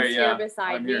husband's here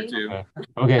beside I'm me. here too.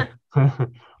 Okay.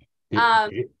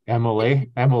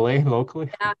 MLA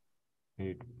locally? Yeah.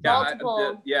 And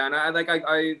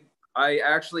I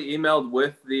actually emailed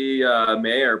with the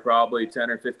mayor probably 10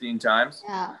 or 15 times.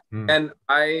 Yeah. And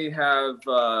I have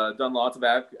done lots of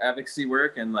advocacy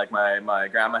work, and like my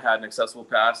grandma had an accessible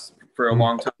pass for a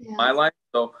long time in my life,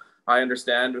 so I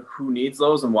understand who needs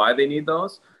those and why they need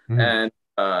those. And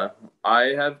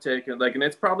I have taken and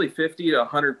it's probably 50 to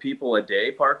 100 people a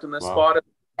day parked in this spot.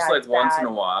 It's like once in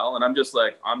a while, and I'm just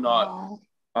like, I'm not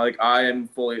like, I am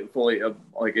fully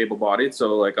like able-bodied,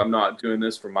 so like I'm not doing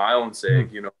this for my own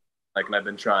sake, you know. Like, and I've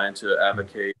been trying to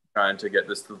advocate, trying to get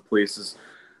this to the police's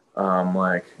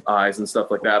like eyes and stuff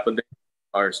like that, but they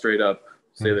are straight up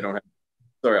say they don't have.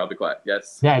 Sorry, I'll be quiet.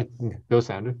 Yes. Yeah, go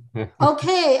Sandra. Yeah.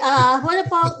 Okay. What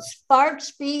about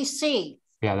Sparks BC?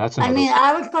 Yeah, that's. I mean,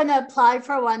 I was going to apply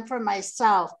for one for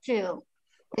myself too,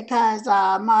 because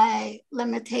my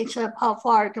limitation of how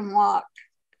far I can walk.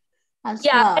 As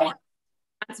well.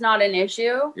 That's not an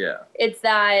issue. Yeah. It's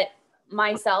that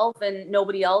myself and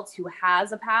nobody else who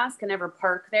has a pass can ever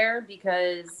park there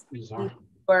because people who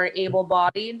are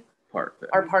able-bodied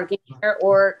are parking there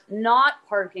or not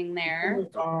parking there.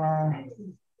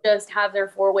 Just have their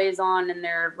four ways on and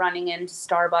they're running into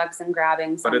Starbucks and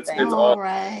grabbing something. But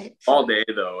it's all day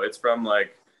though. It's from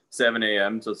like 7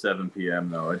 a.m. to 7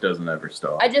 p.m. though. It doesn't ever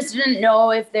stop. I just didn't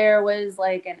know if there was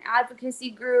like an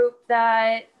advocacy group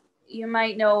that you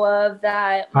might know of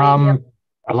that might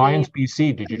Alliance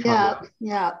BC. Did you try?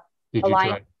 Yeah. Did you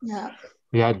try? Yeah.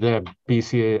 Yeah, the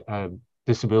BC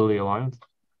Disability Alliance.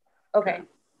 Okay.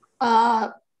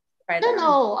 I don't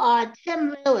know.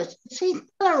 Tim Lewis, is he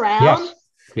still around?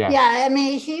 Yes. Yeah, I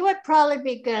mean, he would probably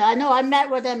be good. I know I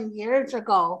met with him years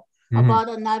ago about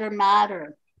another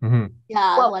matter.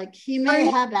 Yeah, well, like he may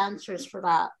have answers for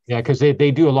that. Yeah, because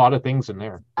they do a lot of things in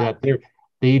there.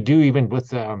 They do even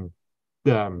with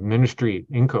the ministry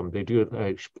income. They do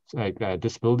like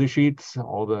disability sheets,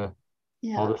 all the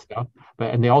stuff.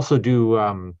 And they also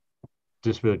do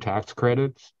disability tax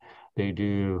credits. They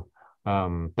do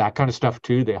that kind of stuff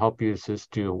too. They help you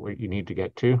assist you what you need to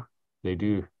get to. They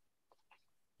do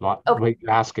a lot. Like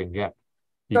asking,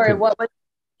 Sorry, what was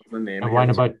the name? One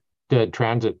about the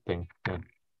transit thing,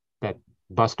 that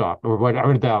bus stop or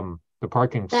whatever the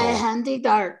parking stall. The handy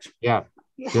dart. Yeah,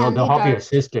 they'll help you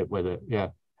assist it with it. Yeah.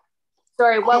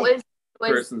 Sorry, what was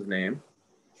person's name?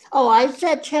 Oh, I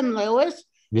said Tim Lewis.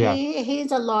 Yeah.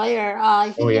 He's a lawyer.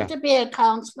 He Oh, yeah. used to be a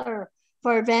counselor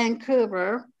for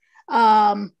Vancouver.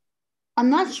 I'm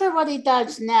not sure what he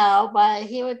does now, but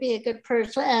he would be a good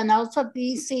person. And also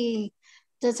BC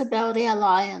Disability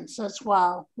Alliance as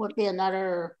well would be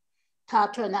another,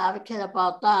 talk to an advocate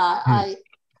about that.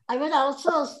 I would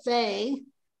also say,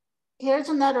 here's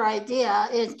another idea,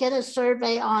 is get a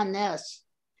survey on this.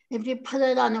 If you put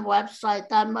it on the website,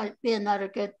 that might be another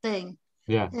good thing.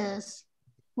 Yeah. Is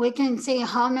we can see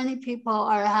how many people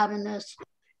are having this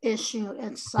issue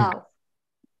itself.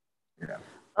 Yeah.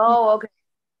 Oh, okay.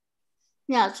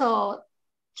 Yeah, so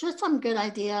just some good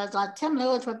ideas. Tim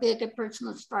Lewis would be a good person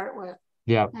to start with.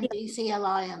 Yeah. And DC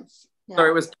Alliance. Yeah. Sorry,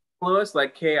 it was Lewis,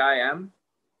 like Kim?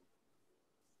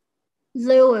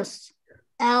 Lewis,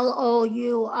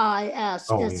 Louis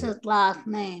is his last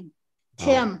name.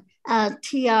 Tim,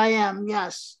 Tim,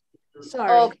 yes.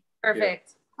 Sorry. Oh,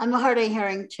 perfect. I'm hard of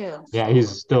hearing too. Yeah, he's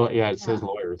still, it says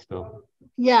lawyer still.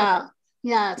 Yeah,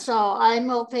 so I'm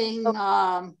hoping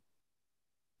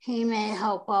he may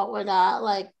help out with that.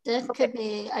 Like, this could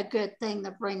be a good thing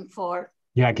to bring forth.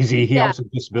 Yeah, because he also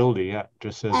disability,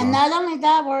 just says. And not only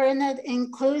that, we're in the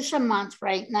inclusion month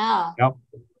right now. Yep.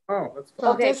 Oh, that's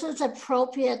so this is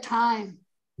appropriate time.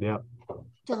 Yeah.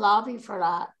 To lobby for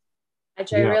that.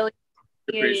 Which I really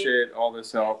appreciate all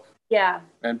this help. Yeah.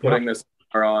 And putting this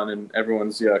on and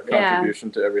everyone's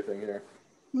contribution to everything here.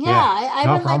 I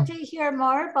would like to hear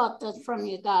more about this from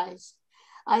you guys.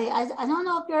 I don't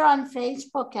know if you're on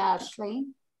Facebook, Ashley.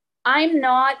 I'm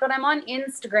not, but I'm on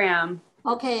Instagram.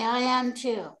 Okay, I am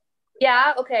too.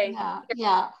 Yeah, okay.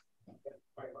 Yeah.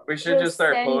 We should just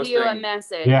start posting. You a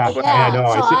message. Yeah, I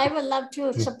know. So I would love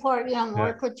to support you and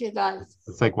work with you guys.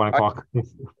 It's like 1 o'clock.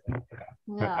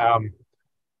 Yeah.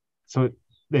 So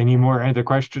any more other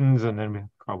questions, and then we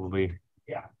probably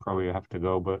have to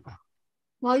go, but.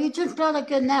 Well, you just built a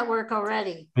good network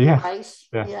already. Yeah. Bryce.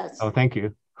 Yeah. Yes. Oh, thank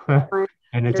you.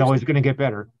 And it's always going to get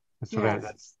better.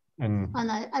 And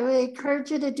I would encourage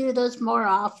you to do this more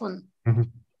often.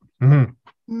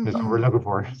 That's what we're looking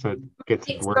for. So it gets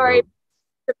the word out.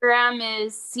 Instagram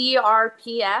is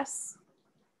CRPS.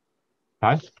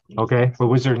 Hi. Okay. What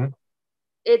was your?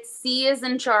 It's C is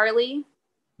in Charlie.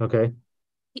 Okay.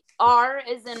 R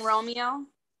is in Romeo.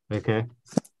 Okay.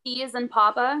 P is in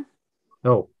Papa.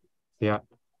 Oh, yeah.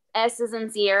 S is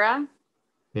in Sierra.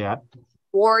 Yeah.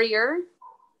 Warrior.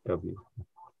 W.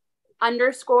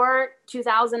 _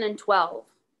 2012.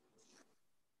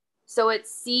 So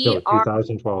it's CR.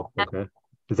 2012. Okay.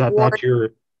 Is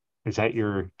that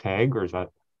your tag, or is that?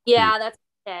 Yeah, that's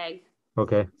the tag.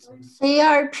 Okay.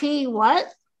 CRP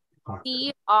what?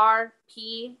 CRPS.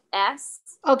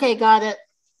 Okay, got it.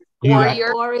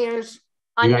 Warriors.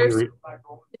 _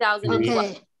 2012.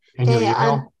 Okay. And your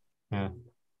email? Yeah.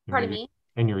 Pardon me?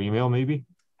 And your email, maybe?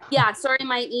 Yeah, sorry.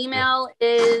 My email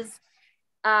is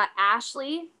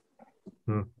Ashley.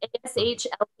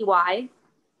 ASHLEY.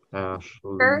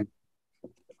 Ashley.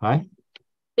 Hi.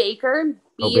 Baker.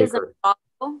 B is in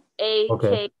Bravo.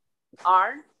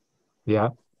 AKR. Yeah.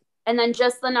 And then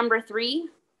just the number 3.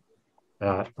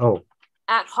 At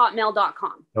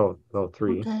hotmail.com. Oh,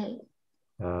 3. Okay.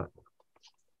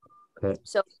 Okay.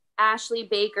 So Ashley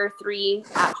Baker 3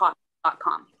 at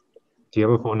hotmail.com. Do you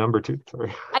have a phone number too?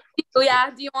 Sorry. I do, yeah.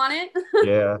 Do you want it?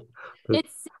 Yeah.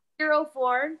 It's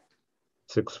 604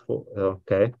 64.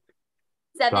 Okay.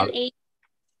 78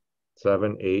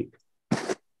 78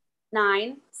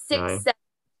 9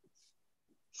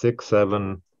 6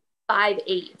 7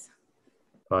 58.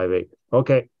 58.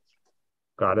 Okay.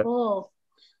 Got it. Oh.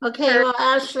 Okay, well,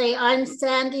 Ashley, I'm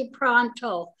Sandy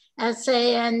Pronto,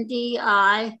 SANDI,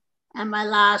 and my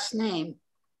last name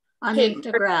on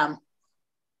Instagram.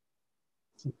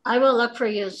 I will look for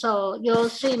you, so you'll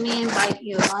see me invite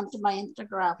you onto my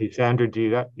Instagram. Hey, Sandra, do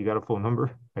you got a phone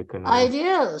number? I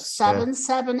do.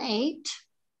 778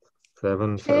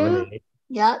 778.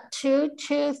 Yeah,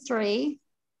 223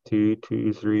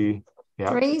 223. Yeah.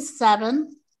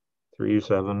 37 30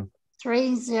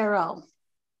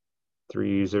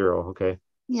 30. Okay.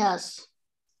 Yes.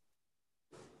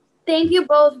 Thank you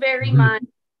both very much.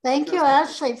 Thank you,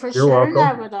 Ashley, for sharing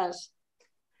that with us.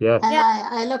 Yes. And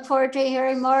I look forward to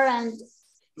hearing more and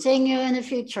seeing you in the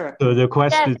future. So the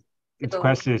question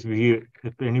is,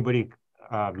 if anybody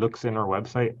looks in our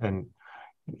website, and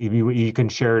if you can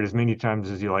share it as many times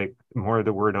as you like, the more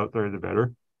the word out there, the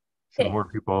better. So more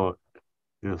people,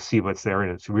 you'll see what's there,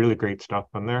 and it's really great stuff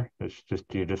on there. It's just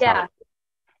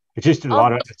it's just a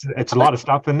lot of it's a lot of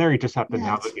stuff in there. You just have to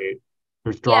navigate.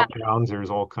 There's drop downs. There's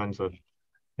all kinds of.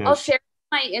 I'll share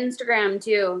my Instagram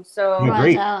too. So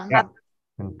great. I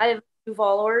have 2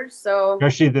 followers. So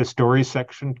especially the stories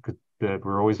section, because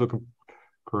we're always looking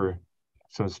for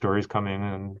some stories coming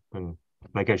in, and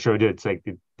like I showed you, it's like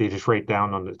they just write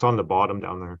down it's on the bottom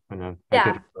down there, and then I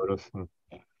get a notice.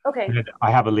 okay. And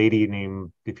I have a lady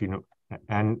named, if you know,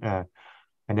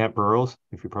 Annette Burrows,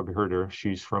 if you probably heard her.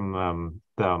 She's from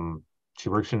she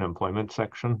works in the employment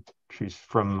section. She's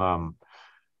from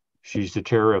she's the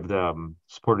chair of the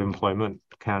Support Employment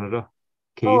Canada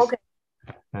case. Oh, okay.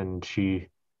 And she's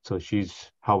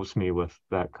helps me with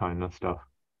that kind of stuff.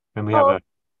 And we have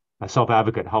a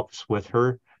self-advocate helps with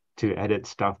her to edit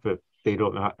stuff if they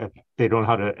don't know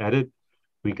how to edit,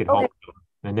 we could help them.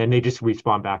 And then they just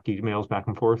respond back emails back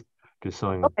and forth, just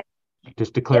saying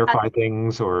just to clarify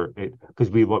things, or because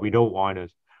what we don't want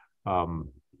is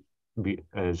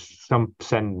some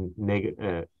send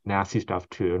nasty stuff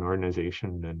to an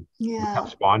organization, and we have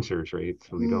sponsors, right?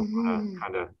 So we don't want to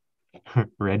kind of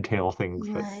red tail things,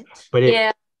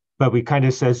 but we kind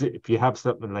of says if you have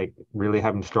something like really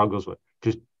having struggles with,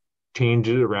 just change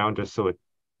it around just so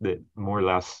that more or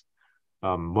less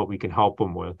what we can help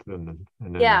them with, and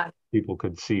then people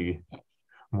could see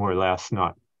more or less,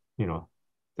 not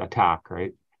attack,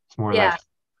 right? It's more or less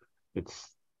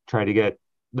it's try to get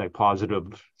like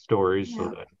positive stories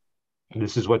so that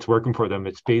this is what's working for them.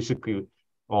 It's basically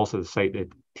also the site that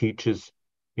teaches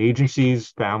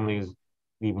agencies, families,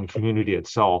 even community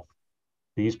itself.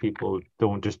 These people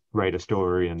don't just write a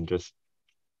story and just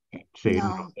say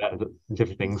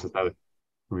different things without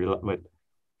real. But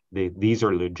these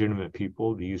are legitimate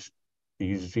people. These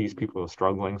people are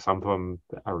struggling. Some of them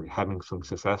are having some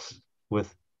success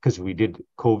with, because we did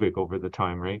COVID over the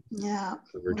time, right? Yeah.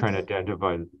 So we're trying to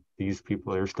identify these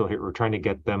people that are still here. We're trying to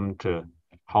get them to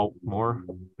help more,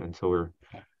 and so we're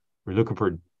looking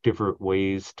for different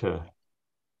ways to,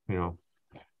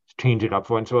 change it up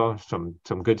once in a while.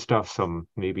 Some good stuff, some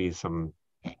maybe some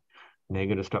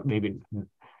negative stuff, maybe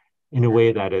in a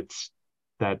way that it's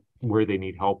that where they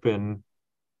need help in,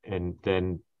 and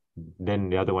then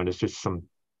the other one is just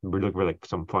we're looking for like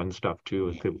some fun stuff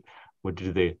too. What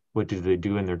do they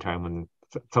do in their time when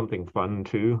something fun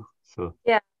too? So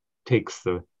takes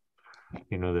the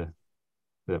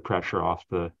the pressure off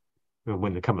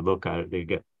when they come and look at it, they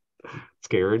get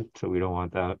scared. So we don't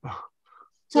want that.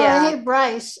 So hey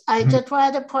Bryce, I just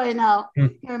wanted to point out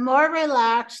you're more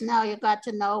relaxed now. You got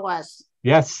to know us.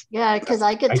 Yes. Yeah, because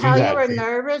I could tell you were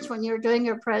nervous when you were doing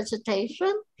your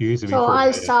presentation. So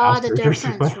I saw the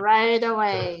difference right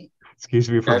away. Excuse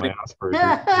me for my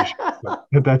Asperger's.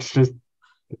 That's just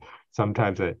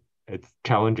sometimes it's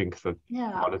challenging because a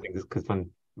lot of things, because when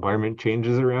environment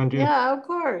changes around you. Yeah, of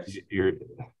course. You're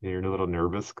a little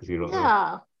nervous because you don't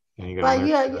know. But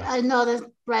I noticed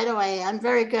right away. I'm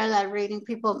very good at reading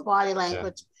people's body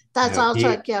language. That's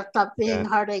also a gift of being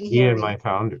hard of hearing.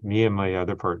 Me and my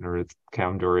other partner, it's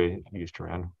Cam Dory, used to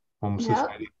run Home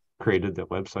Society, created the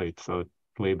website. So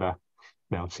way back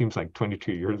now, it seems like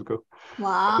 22 years ago.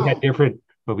 Wow.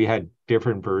 We had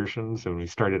different versions, and we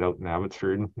started out in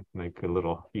Abbotsford, like a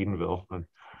little Edenville, and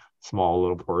small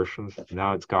little portions.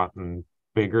 Now it's gotten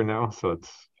bigger now, so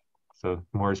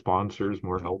more sponsors,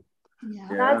 more help. Yeah,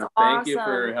 that's awesome. Thank you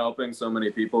for helping so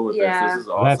many people with this. This is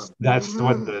awesome.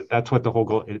 That's what the whole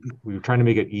goal is. We were trying to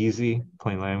make it easy,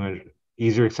 plain language,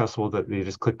 easier accessible, that they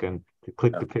just click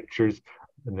the pictures,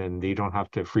 and then they don't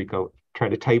have to freak out, try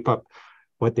to type up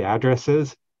what the address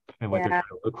is and what they're trying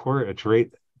to look for. It's right.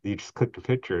 You just click the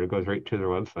picture, it goes right to their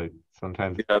website.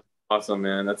 Sometimes. Yeah, that's awesome,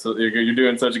 man. You're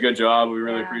doing such a good job. We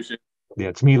really appreciate it. Yeah,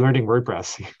 it's me learning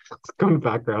WordPress. Going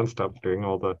background stuff, doing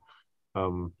all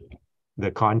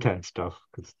the content stuff,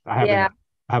 because I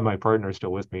have my partner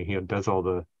still with me. He does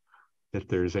all if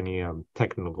there's any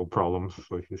technical problems.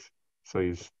 So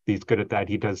he's good at that.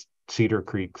 He does Cedar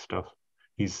Creek stuff.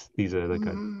 He's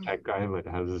a tech guy that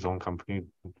has his own company,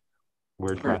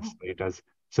 WordPress. He does.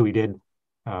 So we did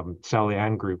Sally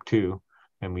Ann Group too,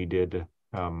 and we did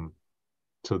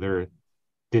so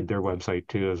did their website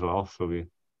too as well. So we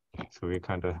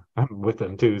kind of, I'm with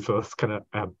them too. So it's kind of,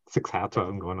 I have 6 hats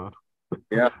on going on.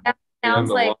 Yeah. Sounds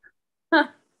like.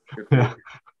 Yeah.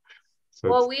 So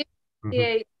well, we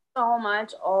appreciate so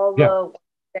much all the work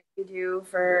that you do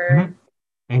for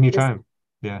anytime.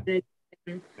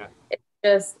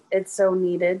 It's so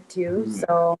needed too.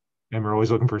 So. And we're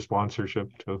always looking for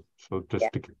sponsorship too. So just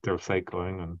to get their site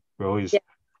going, and we always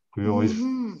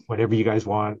whatever you guys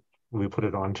want, we put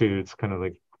it on too. It's kind of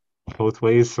like both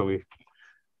ways. So it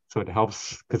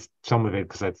helps, because some of it,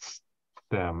 because that's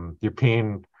you're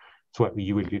paying. It's what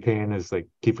you would be paying is like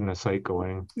keeping the site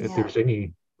going. If there's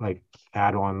any like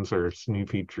add-ons or new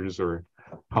features or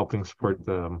helping support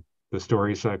the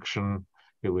story section,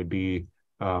 it would be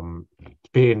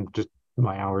paying just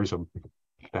my hours of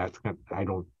that. I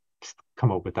don't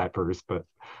come up with that first, but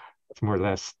it's more or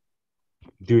less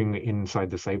doing inside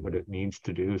the site what it needs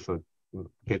to do, so it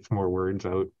gets more words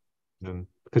out. And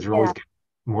because you're always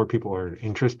more people are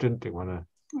interested, they want to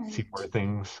see more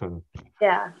things, and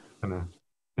and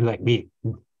like me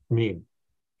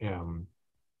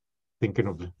thinking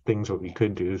of things what we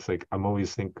could do. It's like I'm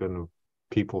always thinking of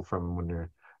people from when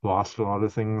they're lost a lot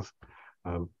of things,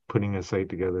 putting a site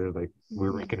together like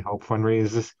where we can help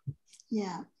fundraise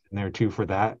Yeah. in there too for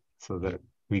that, so that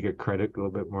we get credit a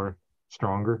little bit more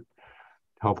stronger,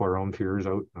 help our own peers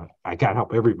out. I can't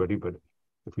help everybody, but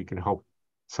if we can help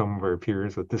some of our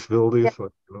peers with disabilities,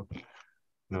 like,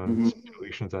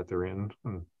 situations that they're in.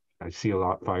 And I see a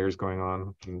lot of fires going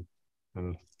on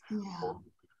and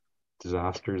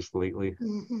disasters lately.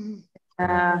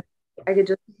 I could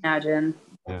just imagine.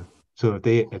 Yeah. So if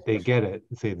they get it,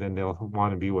 say, then they'll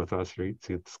want to be with us, right?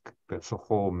 See, it's a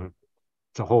whole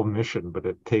mission, but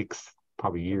it takes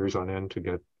probably years on end to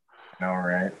get. All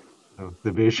right.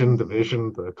 The vision,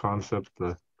 the concept,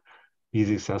 the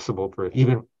easy accessible for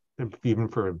even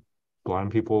for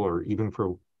blind people, or even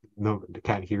for they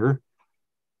can't hear.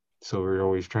 So we're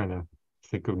always trying to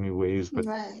think of new ways, but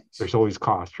there's always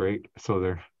cost, right? So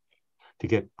they're to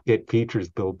get features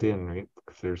built in, right?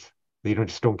 Because they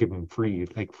don't give them free.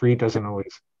 Like free doesn't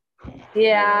always.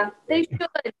 Yeah, they should.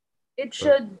 It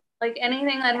should, like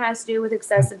anything that has to do with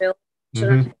accessibility. You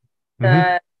shouldn't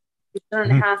have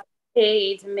to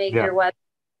pay to make your website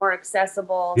more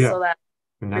accessible, so that.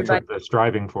 And that's what they're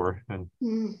striving for, and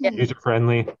user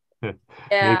friendly.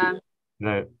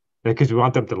 Because we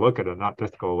want them to look at it, not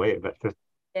just go away, but just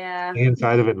stay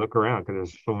inside of it, look around, because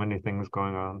there's so many things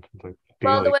going on. Like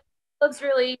well, the website looks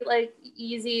really like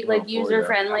easy, like user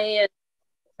friendly, and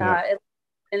to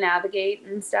navigate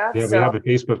and stuff. Yeah, so we have a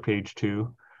Facebook page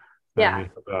too. Yeah. We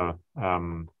have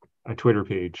a Twitter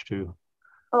page too.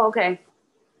 Oh, okay.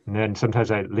 And then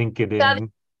sometimes I link it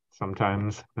in,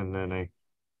 sometimes, and then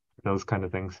those kind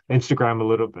of things. Instagram a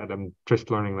little bit. I'm just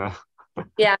learning that.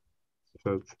 Yeah.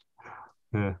 So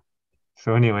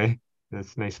So anyway,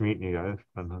 it's nice meeting you guys.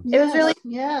 It was really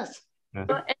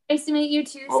nice to meet you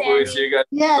too, Hopefully Sandy. see you guys.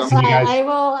 Yes, I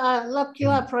will look you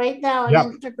up right now on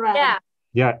Instagram.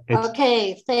 Yeah.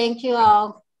 Okay. Thank you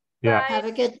all. Yeah. Have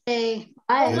a good day.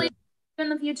 Bye. Hopefully in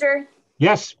the future.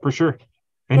 Yes, for sure.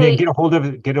 And then get a hold of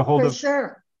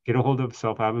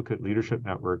Self Advocate Leadership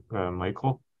Network,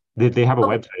 Michael. They have a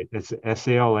website. It's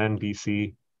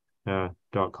salnbc.com.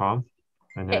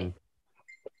 And then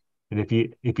and if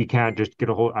you can't, just get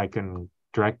a hold, I can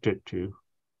direct it to,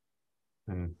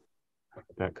 and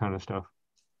that kind of stuff.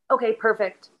 Okay,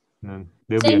 perfect. And then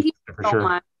they'll be for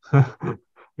sure.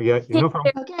 Yeah, no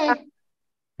problem. Okay.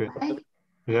 Good.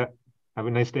 Yeah. Have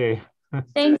a nice day.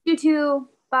 Thank you too.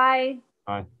 Bye.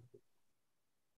 Bye.